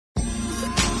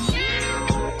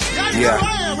Yeah.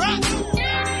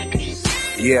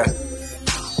 Yeah.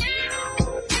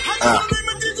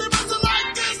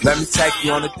 Let me take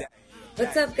you on a day.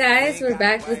 What's up, guys? We're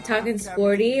back with Talking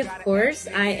Sporty, of course.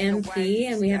 I am P,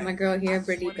 and we have my girl here,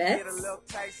 Brittany Betts.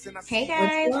 Hey What's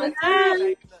guys, going what's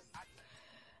on?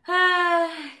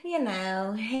 up?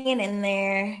 Hanging in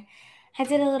there. I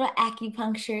did a little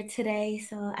acupuncture today,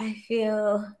 so I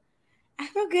feel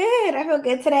good. I feel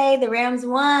good today. The Rams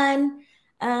won.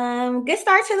 Good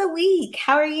start to the week.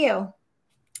 How are you?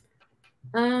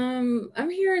 I'm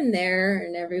here and there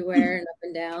and everywhere and up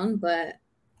and down, but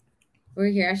we're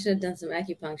here. I should have done some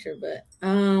acupuncture, but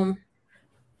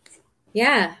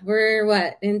yeah, we're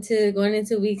going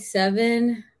into week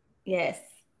 7. Yes.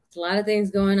 There's a lot of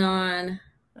things going on.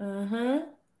 Uh-huh. I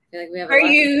feel like we have Per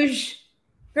usual.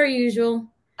 per usual.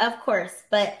 Of course.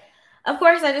 But of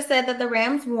course, I just said that the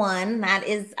Rams won. That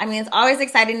is, I mean, it's always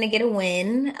exciting to get a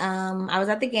win. I was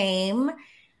at the game.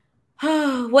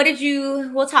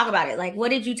 We'll talk about it. Like, what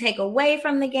did you take away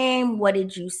from the game? What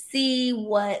did you see?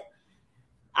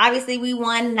 Obviously we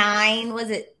won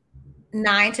 9-26,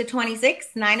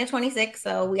 9-26.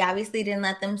 So we obviously didn't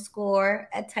let them score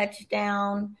a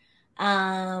touchdown.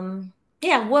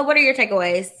 Yeah. What are your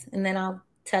takeaways? And then I'll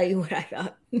tell you what I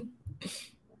thought.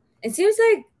 It seems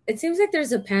like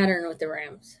there's a pattern with the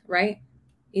Rams, right?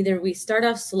 Either we start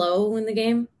off slow in the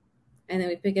game and then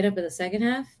we pick it up in the second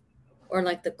half, or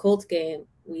like the Colts game,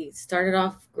 we started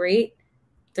off great.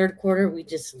 Third quarter, we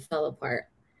just fell apart.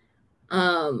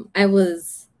 I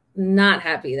was not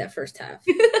happy that first half.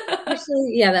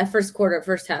 Actually, yeah, that first quarter,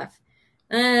 first half.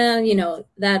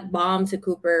 That bomb to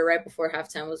Cooper right before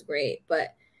halftime was great,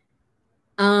 but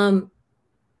I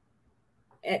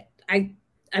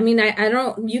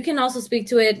don't. You can also speak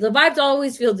to it. The vibes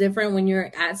always feel different when you're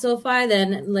at SoFi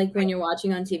than like when you're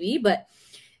watching on TV, but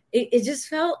it just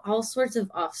felt all sorts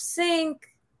of off sync.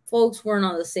 Folks weren't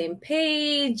on the same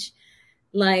page.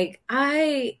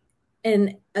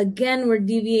 And again, we're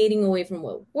deviating away from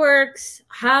what works.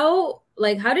 How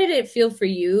did it feel for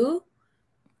you?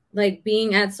 Like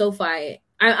being at SoFi,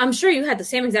 I'm sure you had the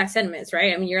same exact sentiments,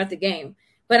 right? I mean, you're at the game,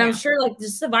 but yeah. I'm sure like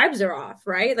just the vibes are off,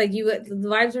 right? Like the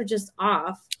vibes are just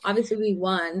off. Obviously, we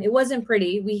won. It wasn't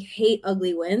pretty. We hate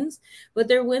ugly wins, but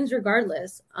they're wins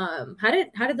regardless. How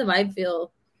did the vibe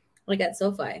feel like at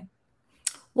SoFi?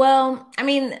 Well, I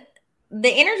mean, the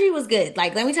energy was good.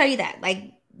 Like, let me tell you that.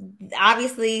 Like,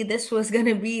 obviously, this was going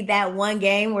to be that one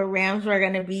game where Rams were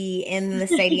going to be in the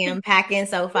stadium, packing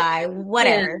SoFi,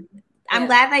 whatever. Yeah. I'm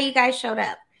glad that you guys showed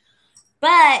up.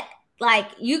 But, like,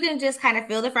 you can just kind of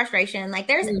feel the frustration. Like,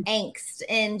 there's angst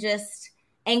and just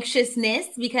anxiousness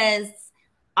because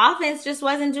offense just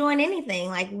wasn't doing anything.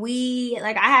 Like,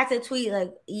 I had to tweet,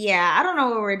 like, yeah, I don't know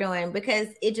what we're doing because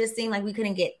it just seemed like we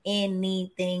couldn't get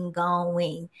anything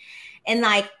going. And,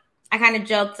 like, I kind of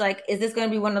joked, like, is this going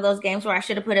to be one of those games where I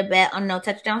should have put a bet on no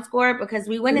touchdown score? Because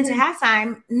we went into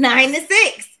halftime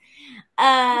 9-6.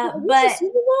 But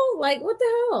Super Bowl? Like, what the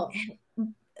hell?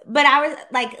 But I was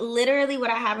like, literally what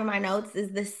I have in my notes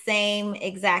is the same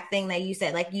exact thing that you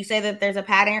said. Like, you say that there's a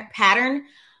pattern.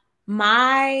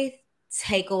 My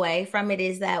takeaway from it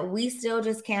is that we still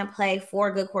just can't play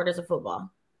 4 good quarters of football.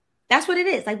 That's what it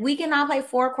is. Like, we cannot play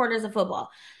 4 quarters of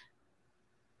football.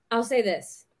 I'll say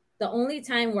this. The only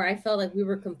time where I felt like we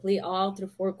were complete all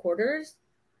through 4 quarters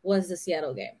was the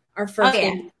Seattle game. Our first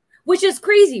game, which is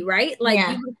crazy, right?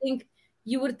 Like,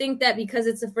 you would think that because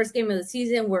it's the first game of the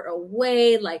season, we're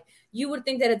away. Like, you would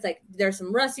think that it's like there's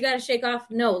some rust you got to shake off.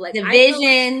 No, like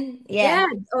division. Yeah.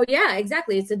 Oh, yeah,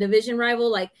 exactly. It's a division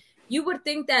rival. Like, you would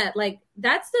think that, like,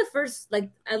 that's the first,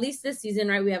 like, at least this season,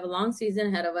 right? We have a long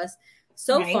season ahead of us.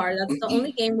 So far, that's the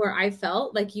only game where I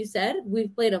felt, like you said,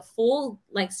 we've played a full,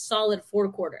 like, solid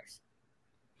 4 quarters.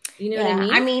 You know what I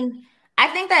mean? I mean, I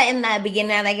think that in the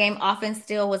beginning of that game, offense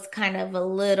still was kind of a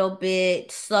little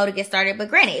bit slow to get started. But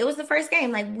granted, it was the first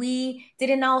game. Like, we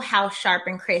didn't know how sharp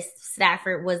and crisp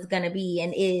Stafford was going to be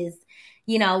and is.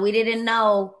 You know, we didn't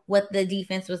know what the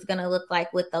defense was going to look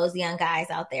like with those young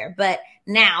guys out there. But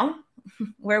now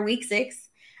we're week 6.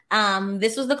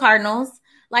 This was the Cardinals.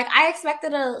 Like, I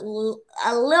expected a little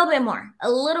bit more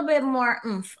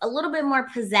oomph, a little bit more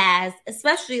pizzazz,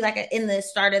 especially like in the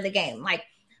start of the game. Like,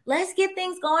 let's get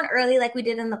things going early like we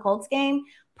did in the Colts game,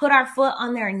 put our foot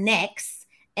on their necks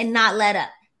and not let up.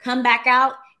 Come back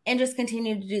out and just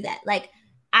continue to do that. Like,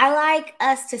 I like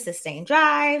us to sustain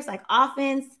drives. Like,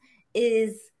 offense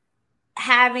is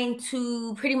having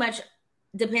to pretty much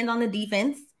depend on the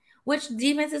defense, which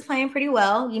defense is playing pretty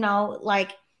well, you know,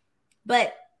 like,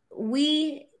 but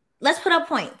let's put up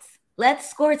points. Let's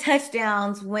score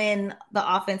touchdowns when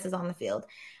the offense is on the field.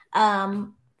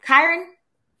 Kyron,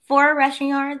 4 rushing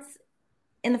yards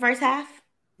in the first half.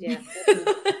 Yeah,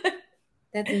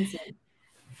 that's insane.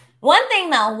 One thing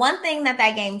though, one thing that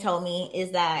game told me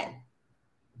is that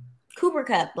Cooper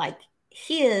Cup, like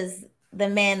he is the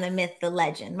man, the myth, the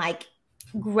legend. Like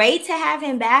great to have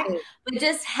him back, Hey, but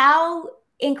just how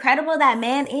incredible that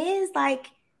man is, like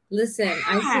listen,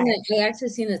 God. I actually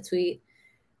seen a tweet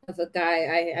of a guy.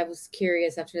 I was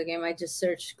curious after the game. I just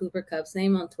searched Cooper Cup's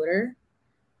name on Twitter.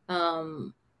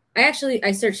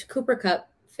 I searched Cooper Cup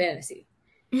fantasy,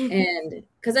 He's and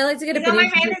because I like to get on my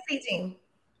opinions from people. fantasy team.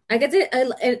 I get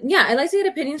to, yeah, I like to get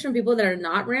opinions from people that are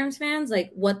not Rams fans,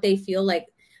 like what they feel like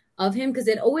of him, because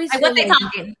it always Like what feels they like,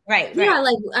 talking. Right, yeah, right.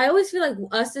 like I always feel like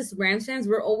us as Rams fans,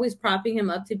 we're always propping him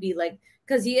up to be like,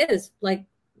 because he is like,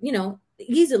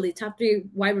 easily top three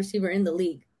wide receiver in the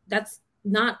league. That's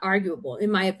not arguable,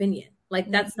 in my opinion. Like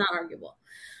Mm, that's not arguable.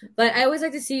 But I always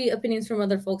like to see opinions from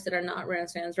other folks that are not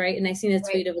Rams fans, right? And I seen a right.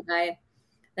 tweet of a guy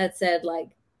that said like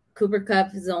Cooper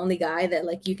Cup is the only guy that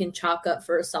like you can chalk up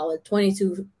for a solid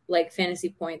 22 like fantasy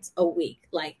points a week.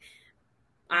 Like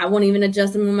I won't even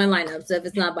adjust him in my lineups if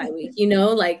it's not by week,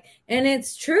 like, and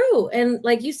it's true. And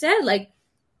like you said, like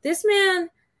this man,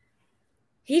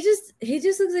 he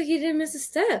just looks like he didn't miss a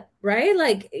step, right?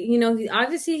 Like,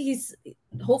 obviously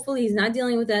hopefully he's not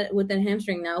dealing with that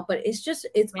hamstring now, but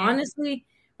it's Man. honestly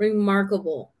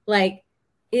remarkable. Like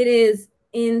it is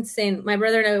insane. My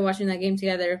brother and I were watching that game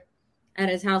together at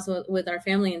his house with our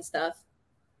family and stuff.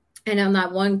 And on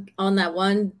that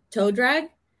one toe drag,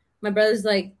 my brother's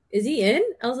like, "Is he in?"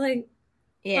 I was like,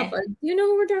 Yeah. "Papa, do you know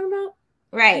what we're talking about?"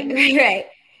 Right, right, right.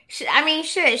 I mean,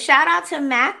 shit, shout out to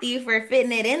Matthew for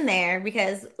fitting it in there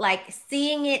because like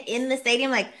seeing it in the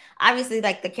stadium, like obviously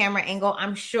like the camera angle,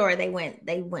 I'm sure they went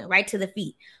right to the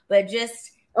feet. But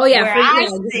just Oh yeah, yeah,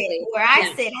 exactly. where I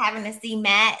Yeah, sit having to see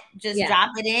Matt just yeah,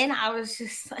 drop it in, I was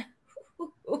just like,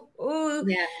 ooh,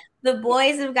 yeah, the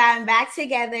boys have gotten back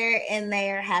together and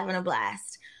they are having a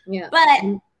blast. yeah. But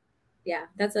Yeah,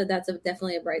 that's a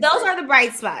definitely a bright those spot. are the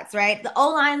bright spots, right? The O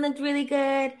line looked really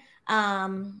good.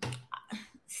 Um,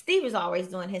 Steve is always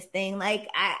doing his thing. Like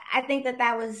I think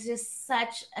that was just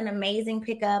such an amazing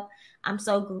pickup. I'm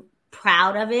so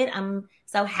proud of it. I'm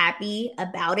so happy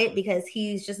about it because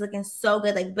he's just looking so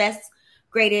good. Like best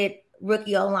graded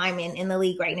rookie O lineman in the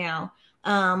league right now.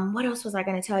 What else was I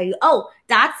going to tell you? Oh,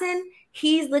 Dotson,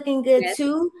 he's looking good Yes,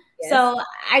 too. yes. So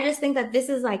I just think that this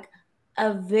is like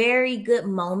a very good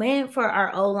moment for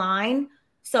our O line.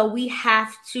 So we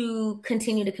have to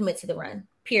continue to commit to the run.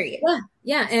 Period. Yeah,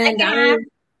 yeah, and Second half,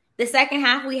 the second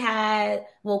half we had,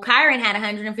 well, Kyron had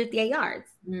 158 yards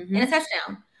and a mm-hmm,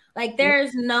 touchdown. Like yep.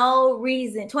 there's no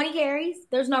reason, 20 carries,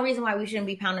 there's no reason why we shouldn't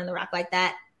be pounding the rock like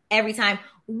that every time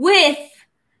with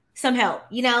some help.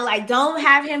 Like don't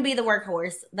have him be the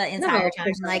workhorse the No, entire of time.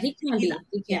 course not. Like He can't he's be.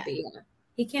 He yeah, can't be. Yeah,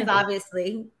 he can't because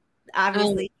be.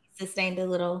 Um, obviously he sustained a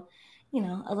little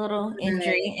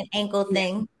injury, an ankle yeah,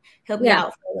 thing. He'll be yeah,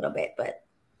 out for a little bit, but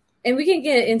and we can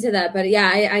get into that, but yeah,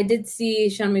 I did see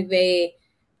Sean McVay.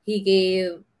 He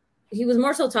gave he was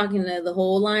more so talking to the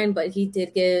whole line, but he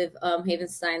did give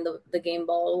Havenstein the game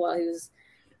ball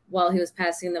while he was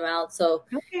passing them out. So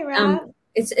okay, um, Rob.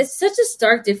 it's such a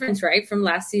stark difference, right, from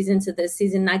last season to this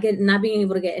season. Not being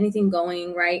able to get anything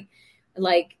going, right?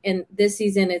 Like, and this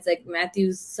season, it's like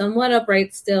Matthews somewhat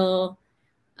upright still.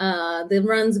 The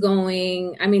runs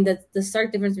going. I mean, the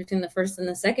stark difference between the first and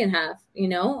the second half.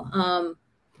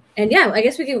 And yeah, I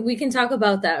guess we can talk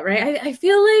about that, right? I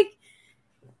feel like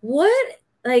what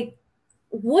like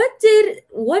what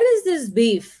is this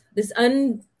beef, this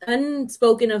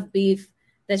unspoken of beef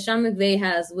that Sean McVay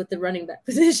has with the running back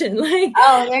position? Like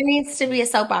Oh, there needs to be a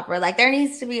soap opera. Like there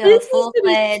needs to be a this needs full to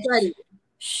be fledged studied.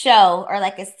 show or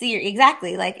like a series.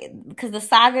 Exactly. Like because the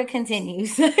saga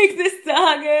continues. Like the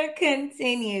saga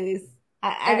continues.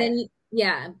 And I then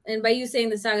yeah, and by you saying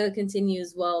the saga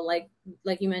continues, well, like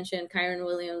you mentioned, Kyron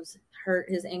Williams hurt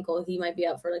his ankle. He might be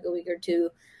out for like a week or two.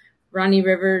 Ronnie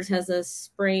Rivers has a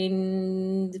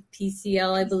sprained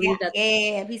PCL, I PCL. believe. That's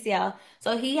Yeah, PCL.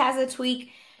 So he has a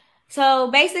tweak.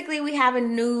 So basically we have a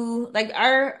new like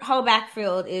our whole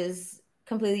backfield is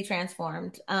completely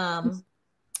transformed.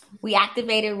 We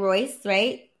activated Royce,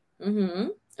 right? mm-hmm.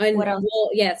 And What else? well,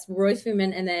 yes, Royce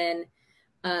Freeman, and then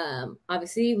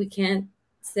obviously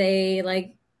say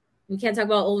like we can't talk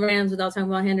about old Rams without talking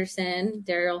about Henderson.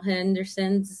 Daryl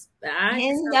Henderson's back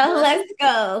Hendo, somewhat. let's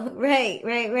go. Right,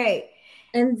 right, right.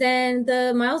 And then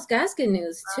the Miles Gaskin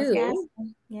news Miles too.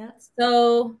 Gaskin. Yeah.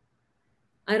 So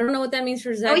I don't know what that means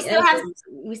for And Zach Evans.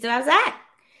 we still have Zach.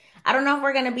 I don't know if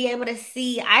we're gonna be able to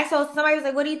see. I saw somebody was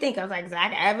like, "What do you think?" I was like,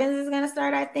 "Zach Evans is gonna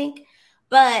start, I think."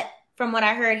 But from what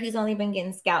I heard, he's only been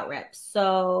getting scout reps.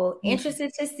 So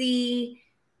interested to see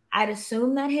I'd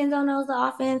assume that Henzo knows the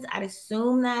offense. I'd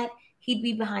assume that he'd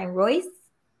be behind Royce.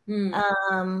 Hmm.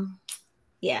 Um,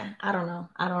 yeah, I don't know.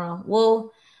 I don't know.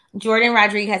 Well, Jordan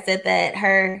Rodriguez said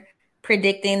that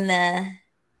predicting the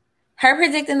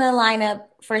predicting the lineup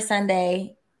for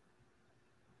Sunday.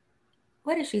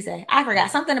 What did she say? I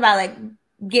forgot something about like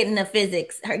getting the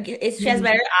physics. She has Mhm.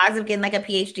 better odds of getting like a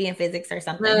PhD in physics or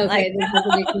something. Oh, Like okay, that's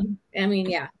her prediction. I mean,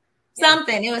 yeah, yeah.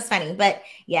 something. It was funny, but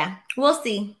yeah, we'll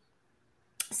see.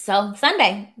 So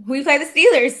Sunday we play the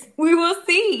Steelers. We will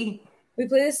see. We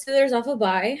play the Steelers off a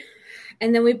bye,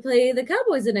 and then we play the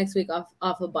Cowboys the next week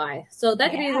off a bye. So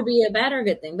that could Yeah. either be a bad or a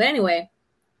good thing. But anyway,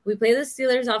 we play the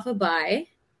Steelers off a bye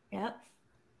Yep.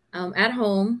 at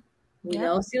home. We Yep.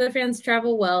 know Steeler fans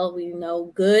travel well. We know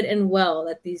good and well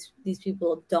that these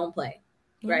people don't play,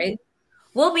 Yeah. right?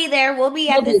 We'll be there. We'll be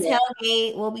at We'll the be there.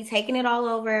 tailgate. We'll be taking it all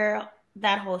over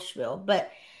that whole spiel.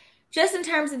 But just in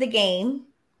terms of the game,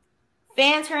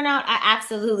 fan turnout, I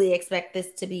absolutely expect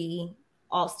this to be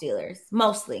all Steelers.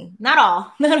 Mostly. Not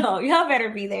all. Not all. Y'all better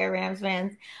be there, Rams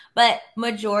fans. But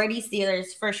majority Steelers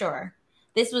for sure.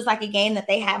 This was like a game that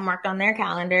they had marked on their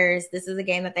calendars. This is a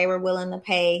game that they were willing to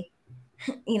pay,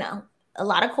 you know, a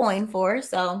lot of coin for.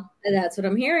 So And that's what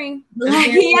I'm hearing. I'm black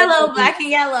and hearing yellow, that black and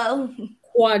yellow.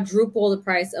 quadruple the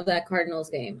price of that Cardinals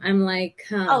game. I'm like,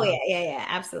 Oh come yeah, on. yeah, yeah,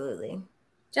 absolutely.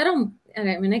 I don't. I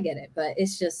mean, I get it, but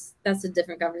it's just that's a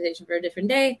different conversation for a different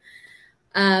day.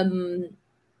 Um,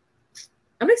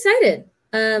 I'm excited.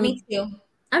 Me too.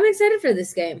 I'm excited for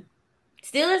this game.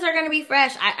 Steelers are going to be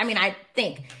fresh. I mean, I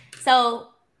think so.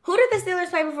 Who did the Steelers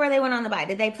play before they went on the bye?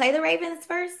 Did they play the Ravens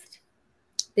first?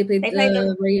 They played They played the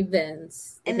the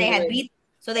Ravens. They and they played the had Ravens. beat.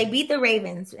 So they beat the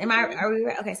Ravens. Am I? Mhm. Are we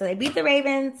okay? So they beat the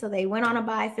Ravens. So they went on a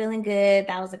bye feeling good.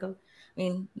 That was like a. I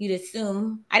mean, you'd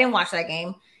assume. I didn't watch that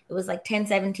game. It was like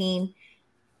 10-17.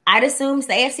 I'd assume it's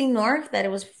the AFC North that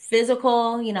it was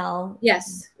physical.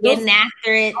 Yes, those Getting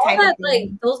after it all type of that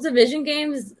thing. those division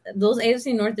games, those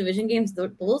AFC North division games,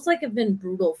 those like have been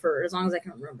brutal for as long as I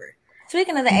can remember.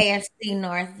 Speaking of the AFC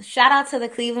North, shout out to the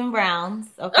Cleveland Browns.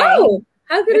 Okay. Oh,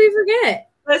 how could we forget?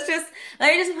 Let's just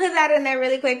let me just put that in there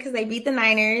really quick because they beat the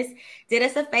Niners, did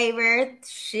us a favor.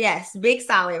 Yes, big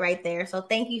solid right there. So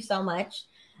thank you so much.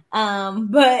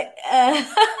 But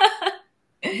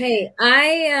Hey,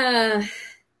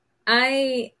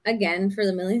 I again for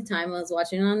the millionth time was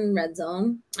watching on Red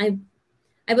Zone. I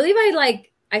believe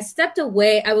I stepped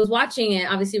away. I was watching it.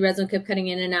 Obviously, Red Zone kept cutting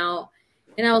in and out,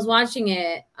 and I was watching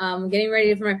it, getting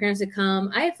ready for my parents to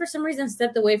come. I for some reason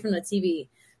stepped away from the TV,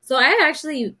 so I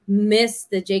actually missed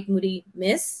the Jake Moody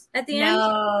miss at the end.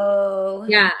 no,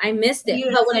 Yeah, I missed it.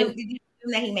 But when did you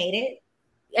assume that he made it?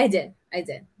 I did.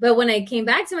 But when I came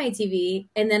back to my TV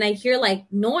and then I hear like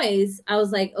noise, I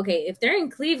was like, okay, if they're in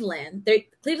Cleveland,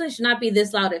 Cleveland should not be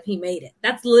this loud if he made it.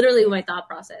 That's literally my thought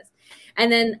process. And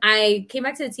then I came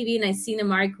back to the TV and I seen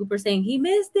Amari Cooper saying, he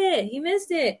missed it. He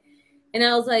missed it. And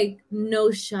I was like, no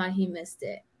shot, he missed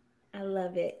it. I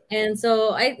love it. And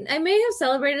so I may have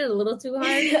celebrated a little too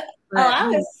hard, Oh, but I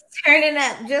was turning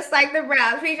up just like the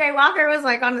Browns. PJ Walker was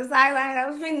like on the sideline. I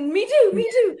was thinking, me too, me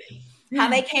too. How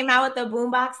they came out with the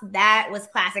boombox, that was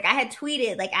classic. I had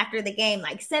tweeted like after the game,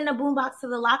 like send a boombox to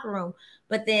the locker room.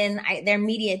 But then their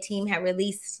media team had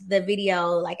released the video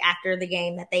like after the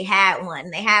game that they had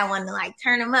one. They had one to like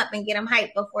turn them up and get them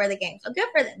hyped before the game. So good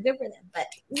for them, good for them. But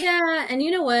yeah, and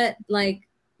you know what? Like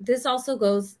this also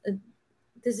goes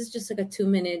this is just like a 2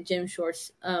 minute Jim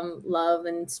Shorts love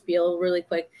and spiel really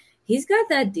quick. He's got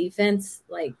that defense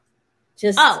like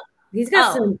just oh, he's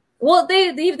got oh, some well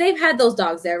they've had those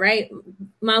dogs there, right?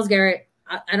 Miles Garrett,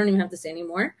 I don't even have to say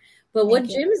anymore. But what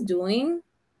thank you. Jim is doing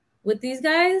with these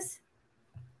guys,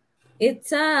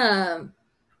 it's I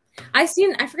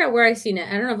forgot where I seen it.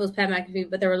 I don't know if it was Pat McAfee,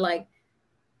 but they were like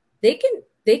they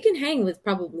can hang with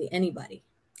probably anybody.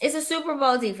 It's a Super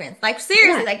Bowl defense. Like Yeah.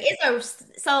 seriously, like it's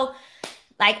a so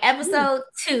like episode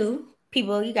 2,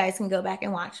 people, you guys can go back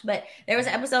and watch. But there was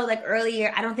an episode like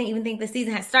earlier. I don't think even think the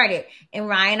season had started, and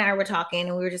Ryan and I were talking,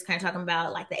 and we were just kind of talking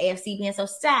about like the AFC being so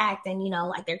stacked, and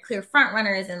like they're clear front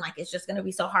runners, and like it's just going to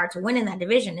be so hard to win in that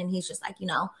division. And he's just like,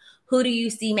 who do you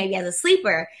see maybe as a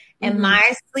sleeper? And Mm-hmm.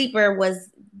 my sleeper was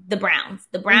the Browns.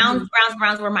 The Mm-hmm.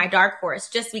 Browns were my dark horse,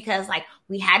 just because like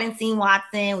we hadn't seen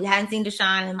Watson, we hadn't seen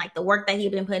Deshaun, and like the work that he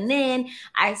had been putting in.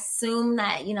 I assumed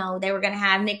that they were going to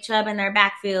have Nick Chubb in their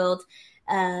backfield.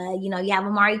 You have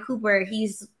Amari Cooper.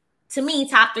 He's to me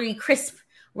top 3 crisp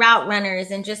route runners,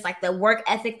 and just like the work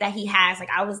ethic that he has. Like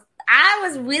I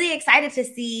was really excited to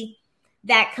see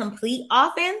that complete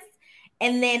offense.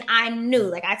 And then I knew,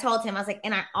 like I told him, I was like,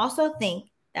 and I also think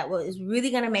that what is really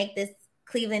going to make this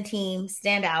Cleveland team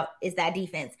stand out is that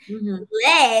defense. Mm-hmm.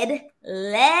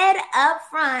 Led up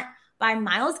front by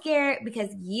Miles Garrett,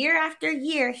 because year after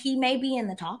year, he may be in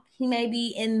the talk. He may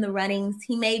be in the runnings.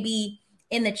 He may be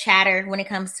in the chatter when it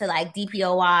comes to like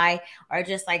DPOY or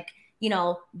just like,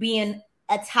 being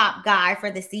a top guy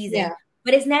for the season. Yeah.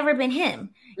 But it's never been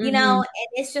him, Mm-hmm. and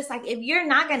it's just like, if you're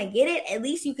not going to get it, at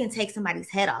least you can take somebody's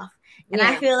head off. And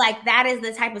I Yeah. feel like that is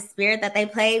the type of spirit that they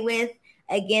play with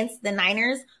against the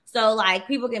Niners. So like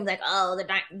people can be like, oh,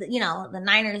 the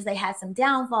Niners, they had some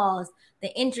downfalls,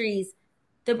 the injuries.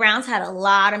 The Browns had a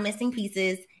lot of missing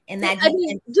pieces in that I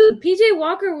mean, defense. dude, PJ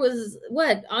Walker was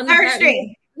what on the Third back?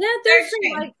 string, Yeah, third third string,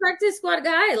 string. like practice squad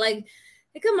guy. Like,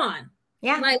 hey, come on.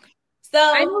 Yeah. Like, So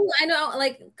I know.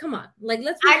 Like, come on. Like,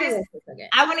 let's be I for just real for a second.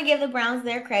 I want to give the Browns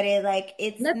their credit. Like,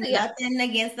 it's That's yeah, nothing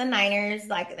against the Niners.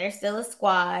 Like, they're still a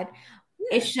squad.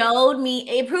 yeah.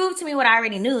 It proved to me what I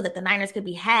already knew, that the Niners could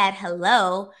be had.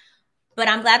 Hello. But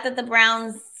I'm glad that the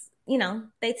Browns,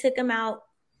 they took them out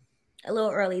a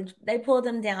little early. They pulled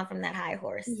them down from that high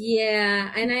horse.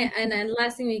 Yeah, and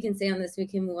last thing we can say on this, we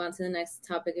can move on to the next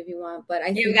topic if you want. But I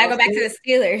Yeah, we think gotta go also back to the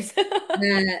Steelers.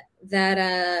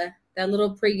 that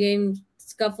little pregame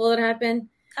scuffle that happened,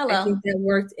 I Hello. think that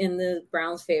worked in the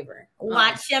Browns' favor.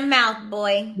 Watch your mouth,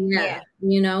 boy. Yeah,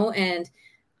 Yeah. and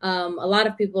a lot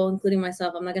of people, including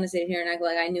myself, I'm not going to sit here and act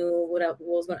like I knew what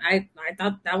was going. I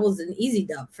thought that was an easy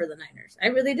dub for the Niners. I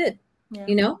really did, Yeah.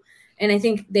 you know, and I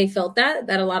think they felt that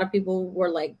a lot of people were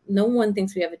like, no one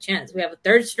thinks we have a chance. We have a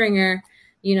third stringer,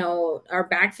 our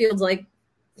backfield's like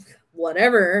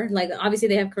whatever. Like obviously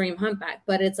they have Kareem Hunt back,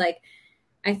 but it's like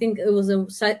I think it was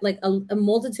a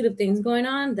multitude of things going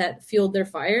on that fueled their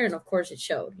fire, and of course it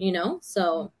showed.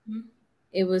 So Mhm.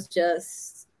 it was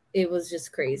just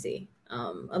crazy.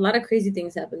 A lot of crazy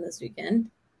things happened this weekend,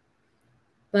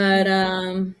 but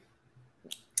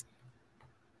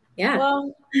yeah,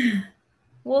 Well,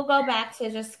 we'll go back to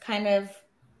just kind of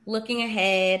looking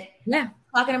ahead, yeah,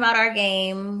 talking about our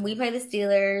game. We play the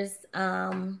Steelers.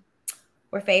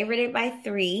 We're favorited by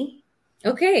 3.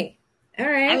 okay, all I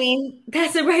right, mean,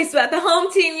 that's a bright spot. The home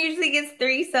team usually gets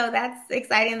 3, so that's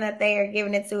exciting that they are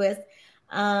giving it to us.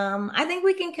 I think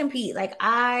we can compete. Like,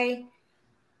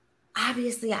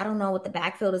 obviously I don't know what the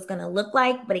backfield is going to look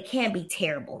like, but it can't be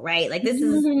terrible, right? Like, this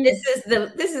is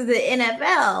the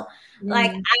NFL.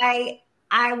 Like, yeah,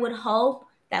 I would hope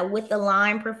that with the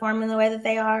line performing the way that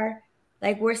they are,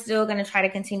 like, we're still going to try to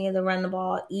continue to run the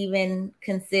ball, even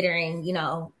considering,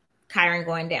 Kyron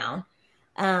going down.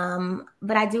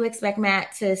 But I do expect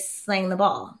Matt to sling the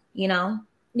ball. yeah,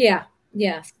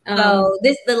 yeah, So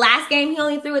the last game he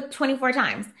only threw it 24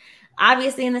 times.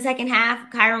 Obviously, in the second half,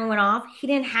 Kyron went off. He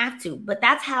didn't have to, but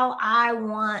that's how I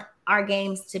want our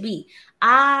games to be.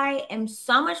 I am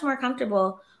so much more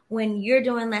comfortable when you're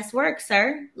doing less work,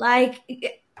 sir. Like,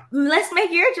 let's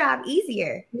make your job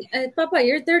easier. Papa,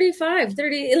 you're 35,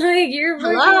 30, like you're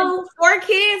working. Hello, 4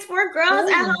 kids, 4 girls at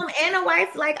Yeah, home, and a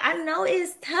wife. Like, I know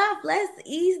it's tough. Let's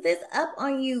ease this up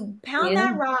on you. Pound yeah,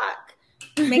 that rock,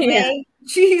 yeah, McVay.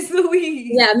 Jeez Louise.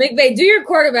 yeah. McVay, do your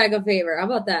quarterback a favor. How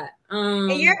about that?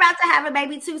 And you're about to have a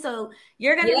baby too, so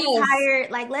you're gonna be Yes, tired.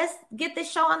 Like, let's get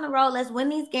this show on the road. Let's win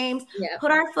these games. yeah.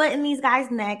 Put our foot in these guys'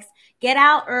 necks. Get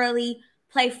out early.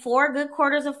 Play 4 good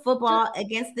quarters of football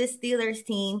against this Steelers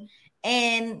team.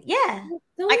 And yeah,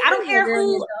 Don't like, make it harder on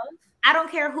yourself. I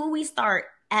don't care who we start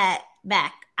at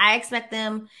back. I expect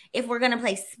them, if we're gonna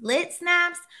play split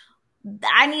snaps,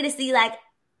 I need to see like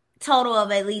total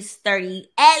of at least 30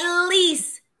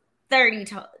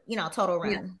 total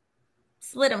Yeah, run.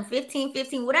 Split them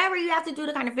 15-15, whatever you have to do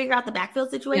to kind of figure out the backfield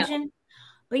yeah, situation.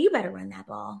 But you better run that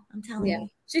ball. I'm telling yeah. you.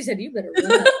 She said you better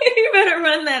run. You better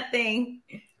run that thing.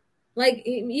 Like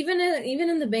even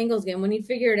in the Bengals game, when he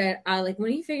figured out, like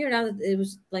when he figured out that it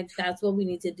was like that's what we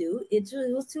need to do, it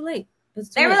was too late. It was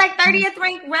too They were late. like 30th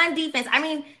ranked run defense. I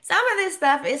mean, some of this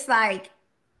stuff, it's like,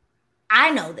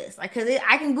 I know this, like, because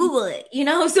I can Google it.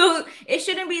 So it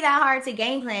shouldn't be that hard to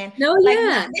game plan. No, Like, no,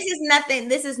 yeah, this is nothing.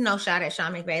 This is no shot at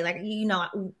Sean McVay. Like,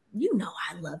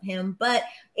 I love him, but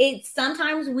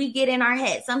sometimes we get in our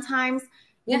head. Sometimes,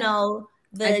 yeah. I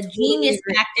the totally genius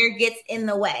agree. factor gets in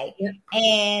the way. Yeah,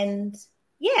 And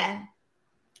yeah,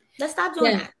 let's stop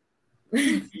doing yeah.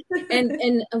 that.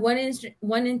 And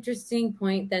one interesting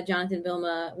point that Jonathan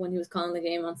Vilma, when he was calling the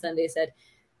game on Sunday, said,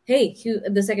 "Hey,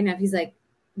 the second half, he's like,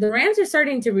 the Rams are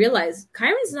starting to realize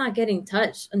Kyron's not getting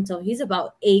touched until he's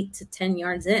about 8 to 10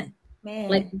 yards in.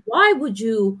 Like, Man, why would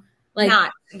you like?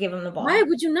 not give him the Why ball.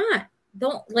 would you not?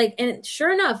 Don't like." And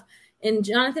sure enough, and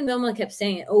Jonathan Vilma kept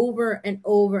saying it over and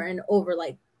over and over.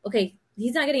 Like, okay,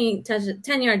 he's not getting touched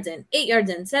 10 yards in, 8 yards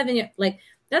in, 7 yards. Like,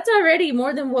 That's already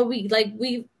more than what we like.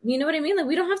 We, you know what I mean? Like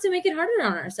we don't have to make it harder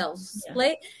on ourselves.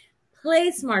 Yeah.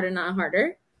 Play smarter, not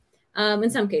harder. In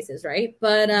some cases, right?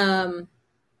 But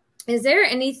is there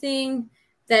anything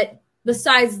that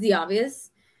besides the obvious?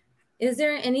 Is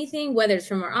there anything, whether it's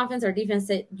from our offense or defense,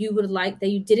 that you would like that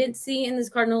you didn't see in this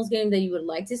Cardinals game that you would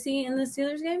like to see in the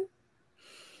Steelers game?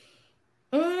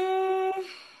 Mm,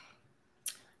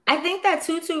 I think that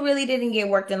Tutu really didn't get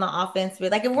worked in the offense.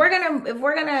 But like if we're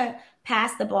gonna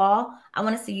pass the ball, I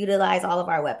want us to utilize all of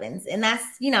our weapons. And that's,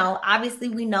 obviously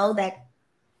we know that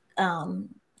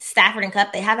Stafford and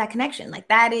Cup, they have that connection. Like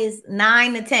that is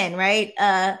 9 to 10, right?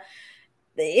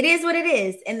 It is what it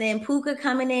is. And then Puka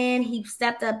coming in, he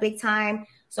stepped up big time.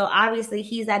 So obviously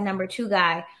he's that number two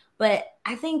guy. But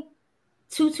I think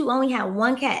Tutu only had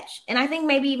one catch, and I think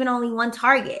maybe even only one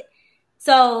target.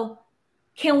 So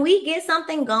can we get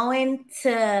something going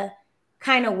to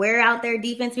kind of wear out their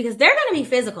defense, because they're going to be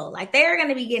physical, like they're going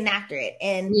to be getting after it,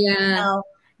 and Yeah,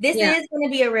 this yeah, is going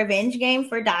to be a revenge game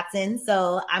for Dotson.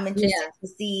 So I'm interested yeah, to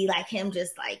see like him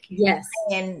just like yes.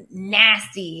 and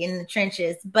nasty in the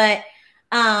trenches. But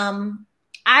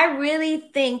I really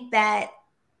think that,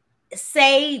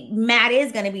 say Matt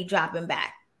is going to be dropping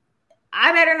back,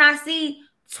 I better not see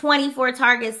 24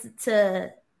 targets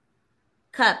to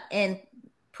Cup and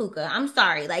Puka. I'm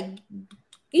sorry. Like,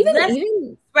 Even, let's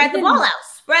even, spread the ball even. out.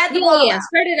 Spread the Yeah, ball yeah. out.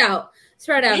 Spread it out.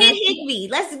 Spread out. And Hit I think, Higby.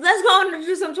 Let's go and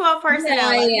do some 12 yeah, personnel.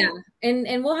 Like, yeah.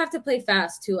 And we'll have to play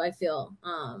fast too, I feel.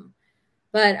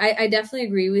 But I definitely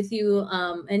agree with you.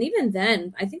 And even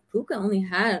then, I think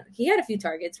Puka he had a few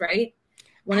targets, right?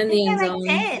 One I in think the they're end like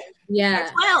zone. 10 or Yeah.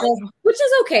 12. So, which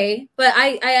is okay. But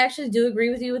I actually do agree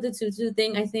with you with the Tutu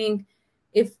thing. I think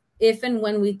if and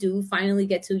when we do finally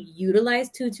get to utilize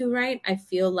Tutu right, I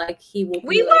feel like he will be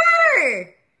We like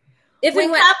were. if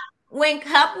and When when.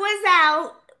 Cup was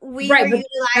out, we were Right, but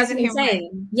that's utilizing what I'm him right.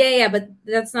 saying. Yeah, yeah, but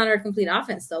that's not our complete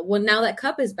offense though. Well, now that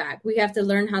Cup is back, we have to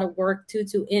learn how to work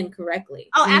Tutu in correctly.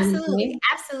 Oh, You know what I'm absolutely. saying?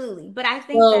 Absolutely. But I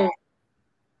think that So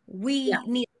yeah. we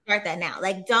need to start that now.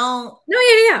 Like, don't No,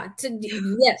 yeah, yeah.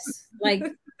 Yes. Like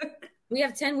we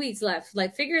have 10 weeks left.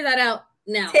 Like figure that out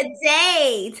now.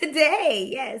 today.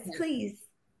 Yes, Yeah. please.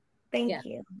 Yeah. Thank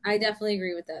you. I definitely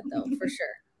agree with that though, for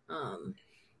sure.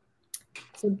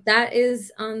 So that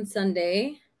is on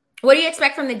Sunday. What do you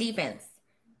expect from the defense?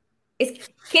 Is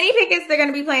Kenny Pickett's, they're going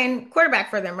to be playing quarterback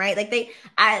for them, right? Like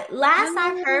last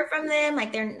I've Um, heard from them,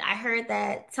 like I heard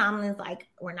that Tomlin's like,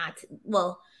 we're not,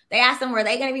 well, they asked them, were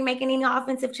they going to be making any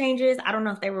offensive changes? I don't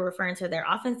know if they were referring to their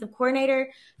offensive coordinator,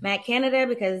 Matt Canada,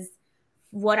 because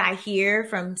what I hear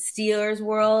from Steelers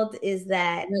world is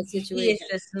that that he is situation.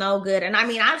 just no good. And I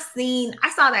mean, I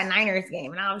saw that Niners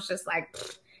game and I was just like,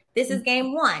 this is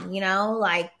game one,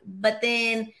 like, but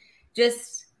then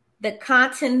just the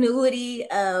continuity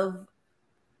of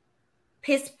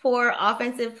piss poor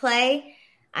offensive play.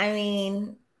 I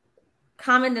mean,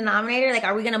 common denominator. Like,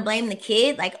 are we going to blame the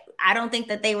kid? Like, I don't think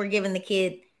that they were giving the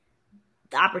kid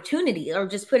the opportunity or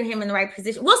just putting him in the right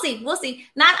position. We'll see. We'll see.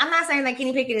 I'm not saying that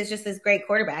Kenny Pickett is just this great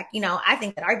quarterback. I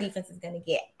think that our defense is going to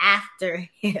get after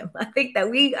him. I think that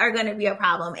we are going to be a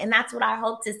problem. And that's what I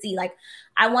hope to see. Like,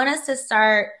 I want us to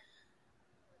start,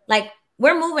 like,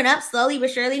 we're moving up slowly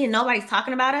but surely and nobody's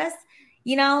talking about us.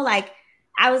 Like,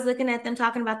 I was looking at them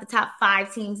talking about the top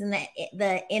 5 teams in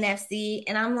the NFC,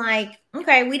 and I'm like,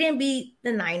 okay, we didn't beat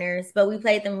the Niners, but we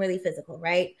played them really physical,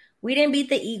 right? We didn't beat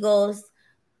the Eagles.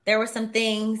 There were some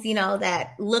things,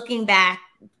 that looking back,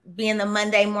 being the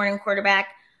Monday morning quarterback,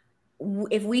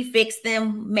 if we fix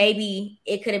them, maybe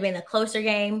it could have been a closer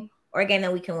game or a game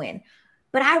that we can win.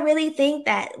 But I really think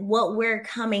that what we're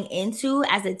coming into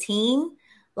as a team,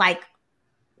 like,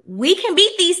 we can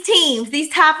beat these teams, these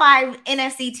top 5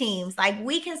 NFC teams. Like,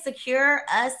 we can secure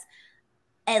us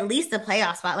at least a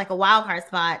playoff spot, like a wild card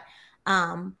spot,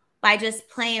 by just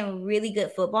playing really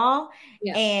good football.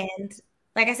 Yeah. And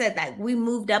like I said, that we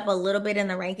moved up a little bit in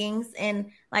the rankings, and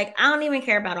like I don't even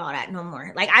care about all that no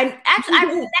more. Like I've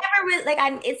never really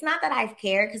it's not that I've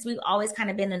cared because we've always kind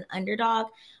of been an underdog,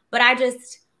 but I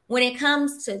just, when it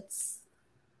comes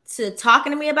to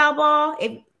talking to me about ball,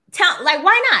 like,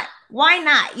 why not? Why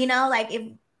not? Like, if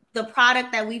the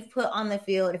product that we've put on the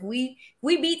field, if we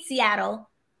beat Seattle's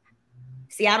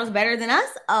better than us.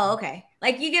 Oh, okay.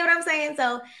 Like, you get what I'm saying?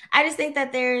 So I just think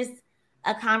that there's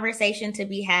a conversation to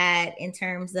be had in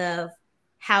terms of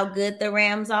how good the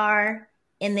Rams are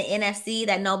in the NFC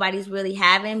that nobody's really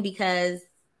having because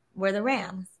we're the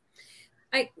Rams.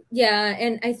 Yeah,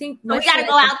 and I think So we much got to like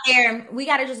go out there. We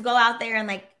got to just go out there and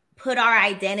like put our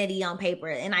identity on paper.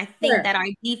 And sure. I think that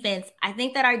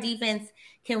our defense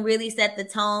can really set the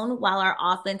tone while our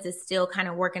offense is still kind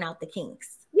of working out the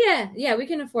kinks. Yeah, we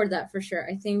can afford that for sure.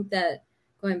 I think that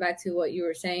going back to what you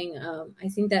were saying, I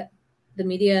think that the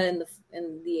media and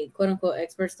the quote unquote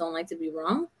experts don't like to be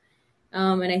wrong,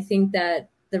 and I think that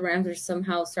the Rams are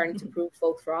somehow starting to prove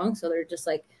folks wrong. So they're just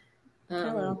like, um,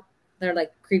 Hello. they're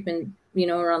like creeping,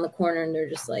 around the corner, and they're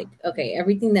just like, okay,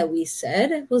 everything that we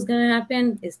said was going to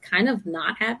happen is kind of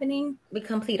not happening. The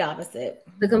complete opposite.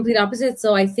 The complete opposite.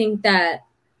 So I think that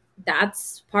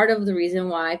that's part of the reason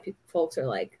why folks are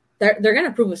like they're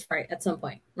gonna prove us right at some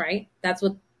point, right? That's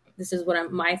what this is.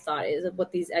 My thought is of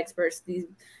what these experts, these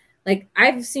like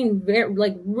I've seen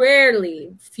like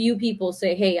rarely few people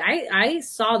say, "Hey, I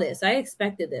saw this, I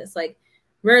expected this." Like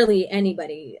rarely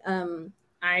anybody.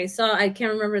 I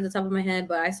can't remember at the top of my head,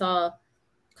 but I saw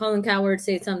Colin Coward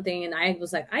say something, and I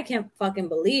was like, I can't fucking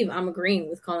believe I'm agreeing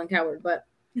with Colin Coward, but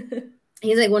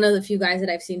he's like one of the few guys that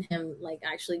I've seen him like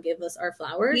actually give us our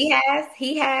flowers. He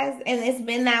has, and it's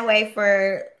been that way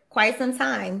for quite some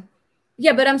time.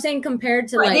 Yeah, but I'm saying compared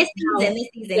to Right, like how, this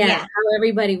season, yeah, yeah, how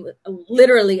everybody,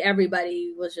 literally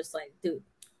everybody was just like, dude,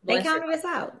 they bless your counted heart. us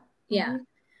out. Yeah.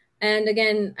 And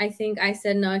again, I think I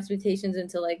said no expectations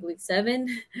until like week 7.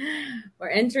 We're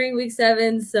entering week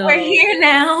 7. We're So here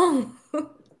now.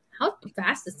 how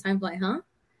fast does time fly, huh?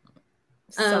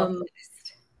 So Um,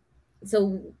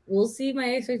 so we'll see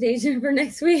my expectation for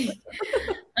next week.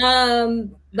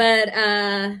 But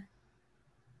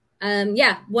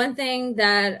yeah, one thing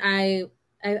that I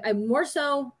more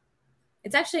so,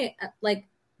 it's actually like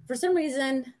for some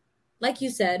reason, like you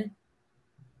said,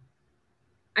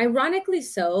 ironically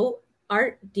so,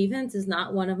 our defense is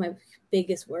not one of my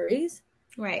biggest worries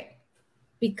right.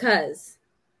 because,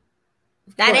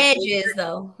 of That course, edge is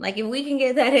though. Like if we can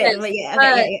get that edge, yes, but yeah,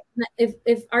 okay, but yeah,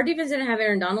 if our defense didn't have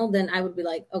Aaron Donald, then I would be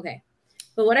like, okay.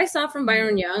 But what I saw from yeah.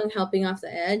 Byron Young helping off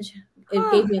the edge, it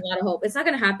Oh, gave me a lot of hope. It's not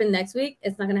going to happen next week.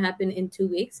 It's not going to happen in 2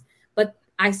 weeks. But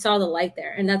I saw the light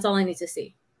there, and that's all I need to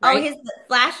see, oh, right? his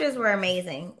flashes were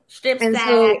amazing. Strip And sack,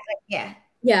 so like, yeah,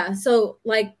 yeah, so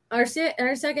like our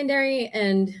secondary,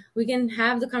 and we can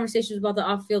have the conversations about the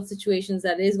off field situations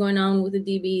that is going on with the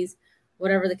DBs,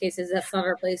 whatever the case is. That's not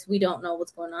our place. We don't know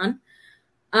what's going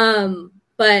on.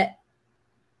 But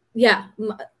yeah,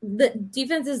 the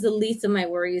defense is the least of my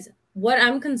worries. What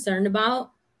I'm concerned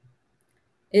about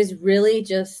is really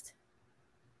just,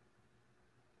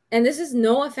 and this is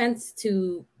no offense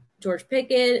to George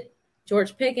Pickett,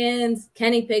 George Pickens,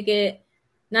 Kenny Pickett.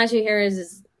 Najee Harris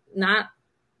is not,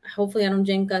 hopefully I don't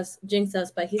jinx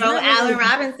us, but he's throw not Allen really.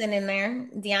 Robinson in there,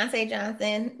 Deontay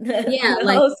Johnson, Yeah, the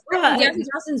like whole I think squad. Deontay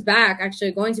Johnson's back,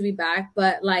 actually going to be back,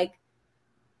 but like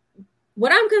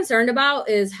what I'm concerned about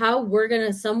is how we're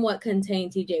gonna somewhat contain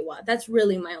TJ Watt. That's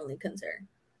really my only concern.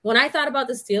 When I thought about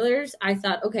the Steelers, I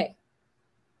thought, okay,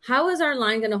 how is our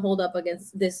line gonna hold up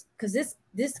against this? Because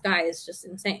this guy is just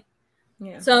insane.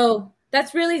 Yeah, So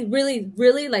that's really, really,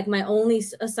 really like my only,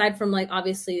 aside from like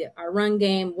obviously our run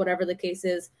game, whatever the case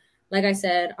is. Like I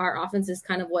said, our offense is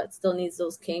kind of what still needs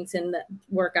those kinks and that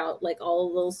work out. Like all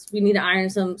of those, we need to iron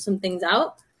some things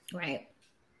out. right.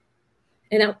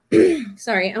 And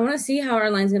sorry, I want to see how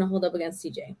our line's going to hold up against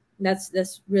TJ.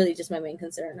 That's really just my main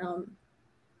concern.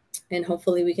 And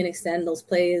hopefully we can extend those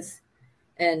plays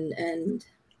and and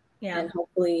Yeah, and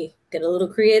hopefully get a little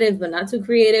creative, but not too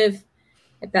creative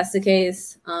if that's the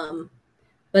case.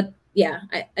 But yeah,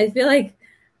 I feel like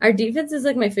our defense is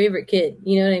like my favorite kid.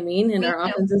 You know what I mean? And me our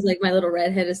too. offense is like my little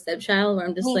redheaded stepchild where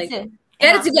I'm just Me like, too. And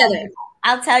get it together.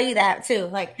 I'll tell you that too.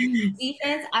 Like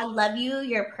defense, I love you.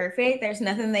 You're perfect. There's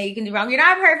nothing that you can do wrong. You're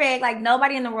not perfect. Like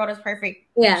nobody in the world is perfect,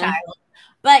 Yeah. child.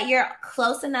 But you're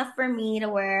close enough for me to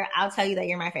where I'll tell you that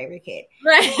you're my favorite kid.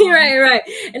 Right, right, right.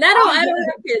 And I don't Um,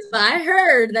 have kids, but I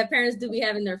heard that parents do be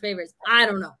having their favorites. I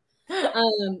don't know.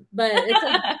 But it's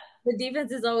like the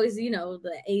defense is always,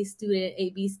 the A student, A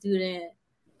B student.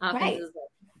 Offense right, is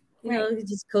like, right.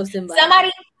 just coasting by.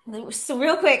 Somebody, so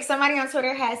real quick, somebody on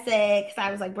Twitter has said, because I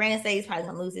was like, Brandon said he's probably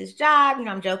gonna lose his job.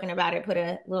 I'm joking about it. Put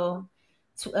a little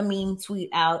a meme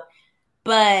tweet out,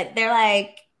 but they're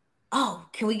like, "Oh,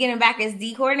 can we get him back as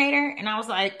D coordinator?" And I was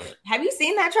like, "Have you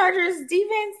seen that Chargers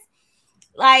defense?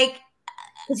 Like,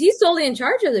 Because he's solely in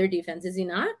charge of their defense, is he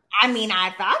not? I mean,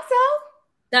 I thought so.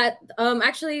 That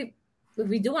actually, if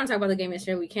we do want to talk about the game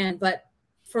yesterday, we can. But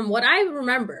from what I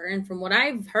remember and from what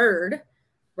I've heard,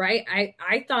 right,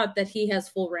 I thought that he has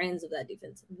full reins of that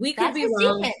defense. We could That's be his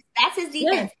wrong. defense. That's his Yeah,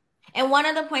 defense. And one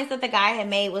of the points that the guy had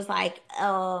made was like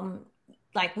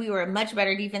we were a much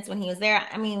better defense when he was there.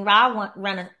 I mean, Raw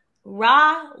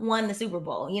won the Super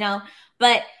Bowl,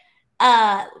 but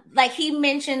like he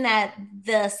mentioned that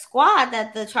the squad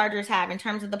that the Chargers have in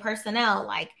terms of the personnel,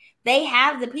 like they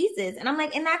have the pieces. And I'm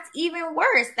like, and that's even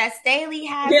worse that Staley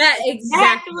has Yeah, that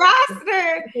exactly.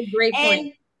 roster That's a great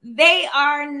point. and they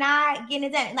are not getting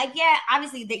it done. Like, yeah,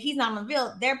 obviously that he's not on the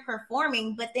field. They're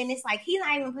performing, but then it's like he's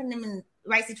not even putting them in the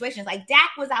right situations. Like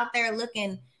Dak was out there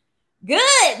looking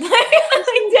good. Like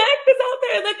Dak was out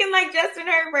there looking like Justin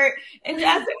Herbert, and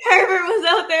Justin Herbert was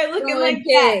out there looking like Throwing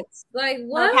Dak. picks. Like No,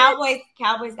 what?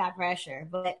 Cowboys got pressure,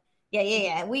 but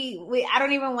yeah. We I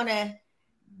don't even want to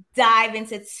dive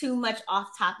into too much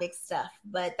off topic stuff,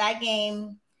 but that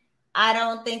game, I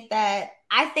think that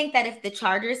if the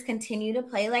Chargers continue to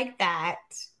play like that,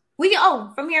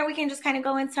 from here we can just kind of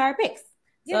go into our picks.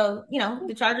 Yeah. So,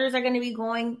 the Chargers are going to be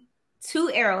going to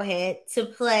Arrowhead to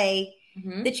play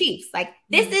Mm-hmm. the Chiefs. Like,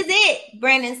 this Mm-hmm. is it,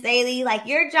 Brandon Staley. Like,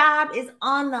 your job is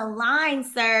on the line,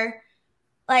 sir.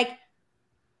 Like,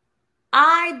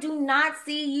 I do not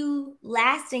see you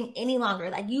lasting any longer.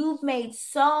 Like, you've made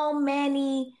so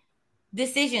many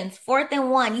decisions. 4th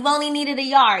and 1. You've only needed a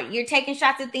yard. You're taking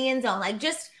shots at the end zone. Like,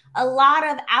 just a lot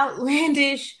of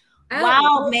outlandish, Out.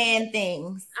 wild man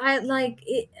things. I like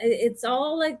it. It's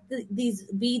all like these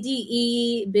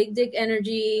BDE, big dick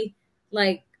energy,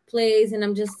 like plays, and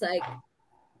I'm just like,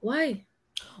 why?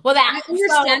 Well, I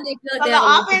understand they feel like so they have a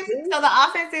lot to so do. the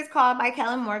offense is called by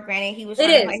Kellen Moore. Granted, he was It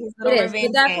trying to play is. his It little is. But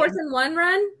revenge that fourth game, and one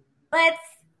run, but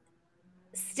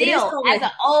it is still, called as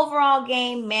like an overall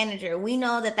game manager, we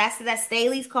know that that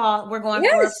Staley's call. We're going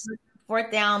for a yes,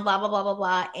 4th down, blah blah blah blah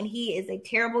blah, and he is a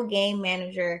terrible game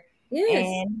manager. yes.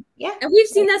 And yeah, And we've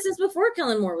seen that since before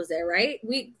Kellen Moore was there, right?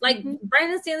 We like mm-hmm.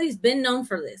 Brandon Staley's been known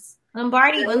for this.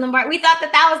 Lombardi, Right? we thought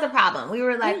that was the problem. We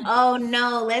were like, Yeah. oh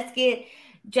no, let's get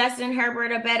Justin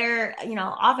Herbert a better,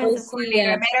 offensive OC, coordinator,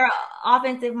 a yeah. better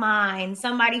offensive mind,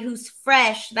 somebody who's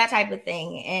fresh, that type of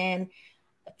thing. And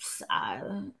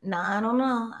no, I don't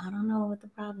know. I don't know what the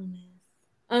problem is.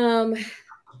 Um.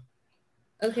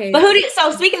 Okay. But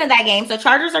So. so speaking of that game, so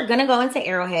Chargers are gonna go into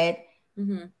Arrowhead.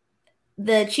 Mm-hmm.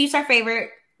 The Chiefs are favored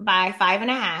by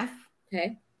 5.5.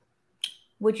 Okay.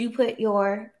 Would you put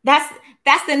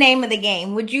that's the name of the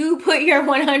game? Would you put your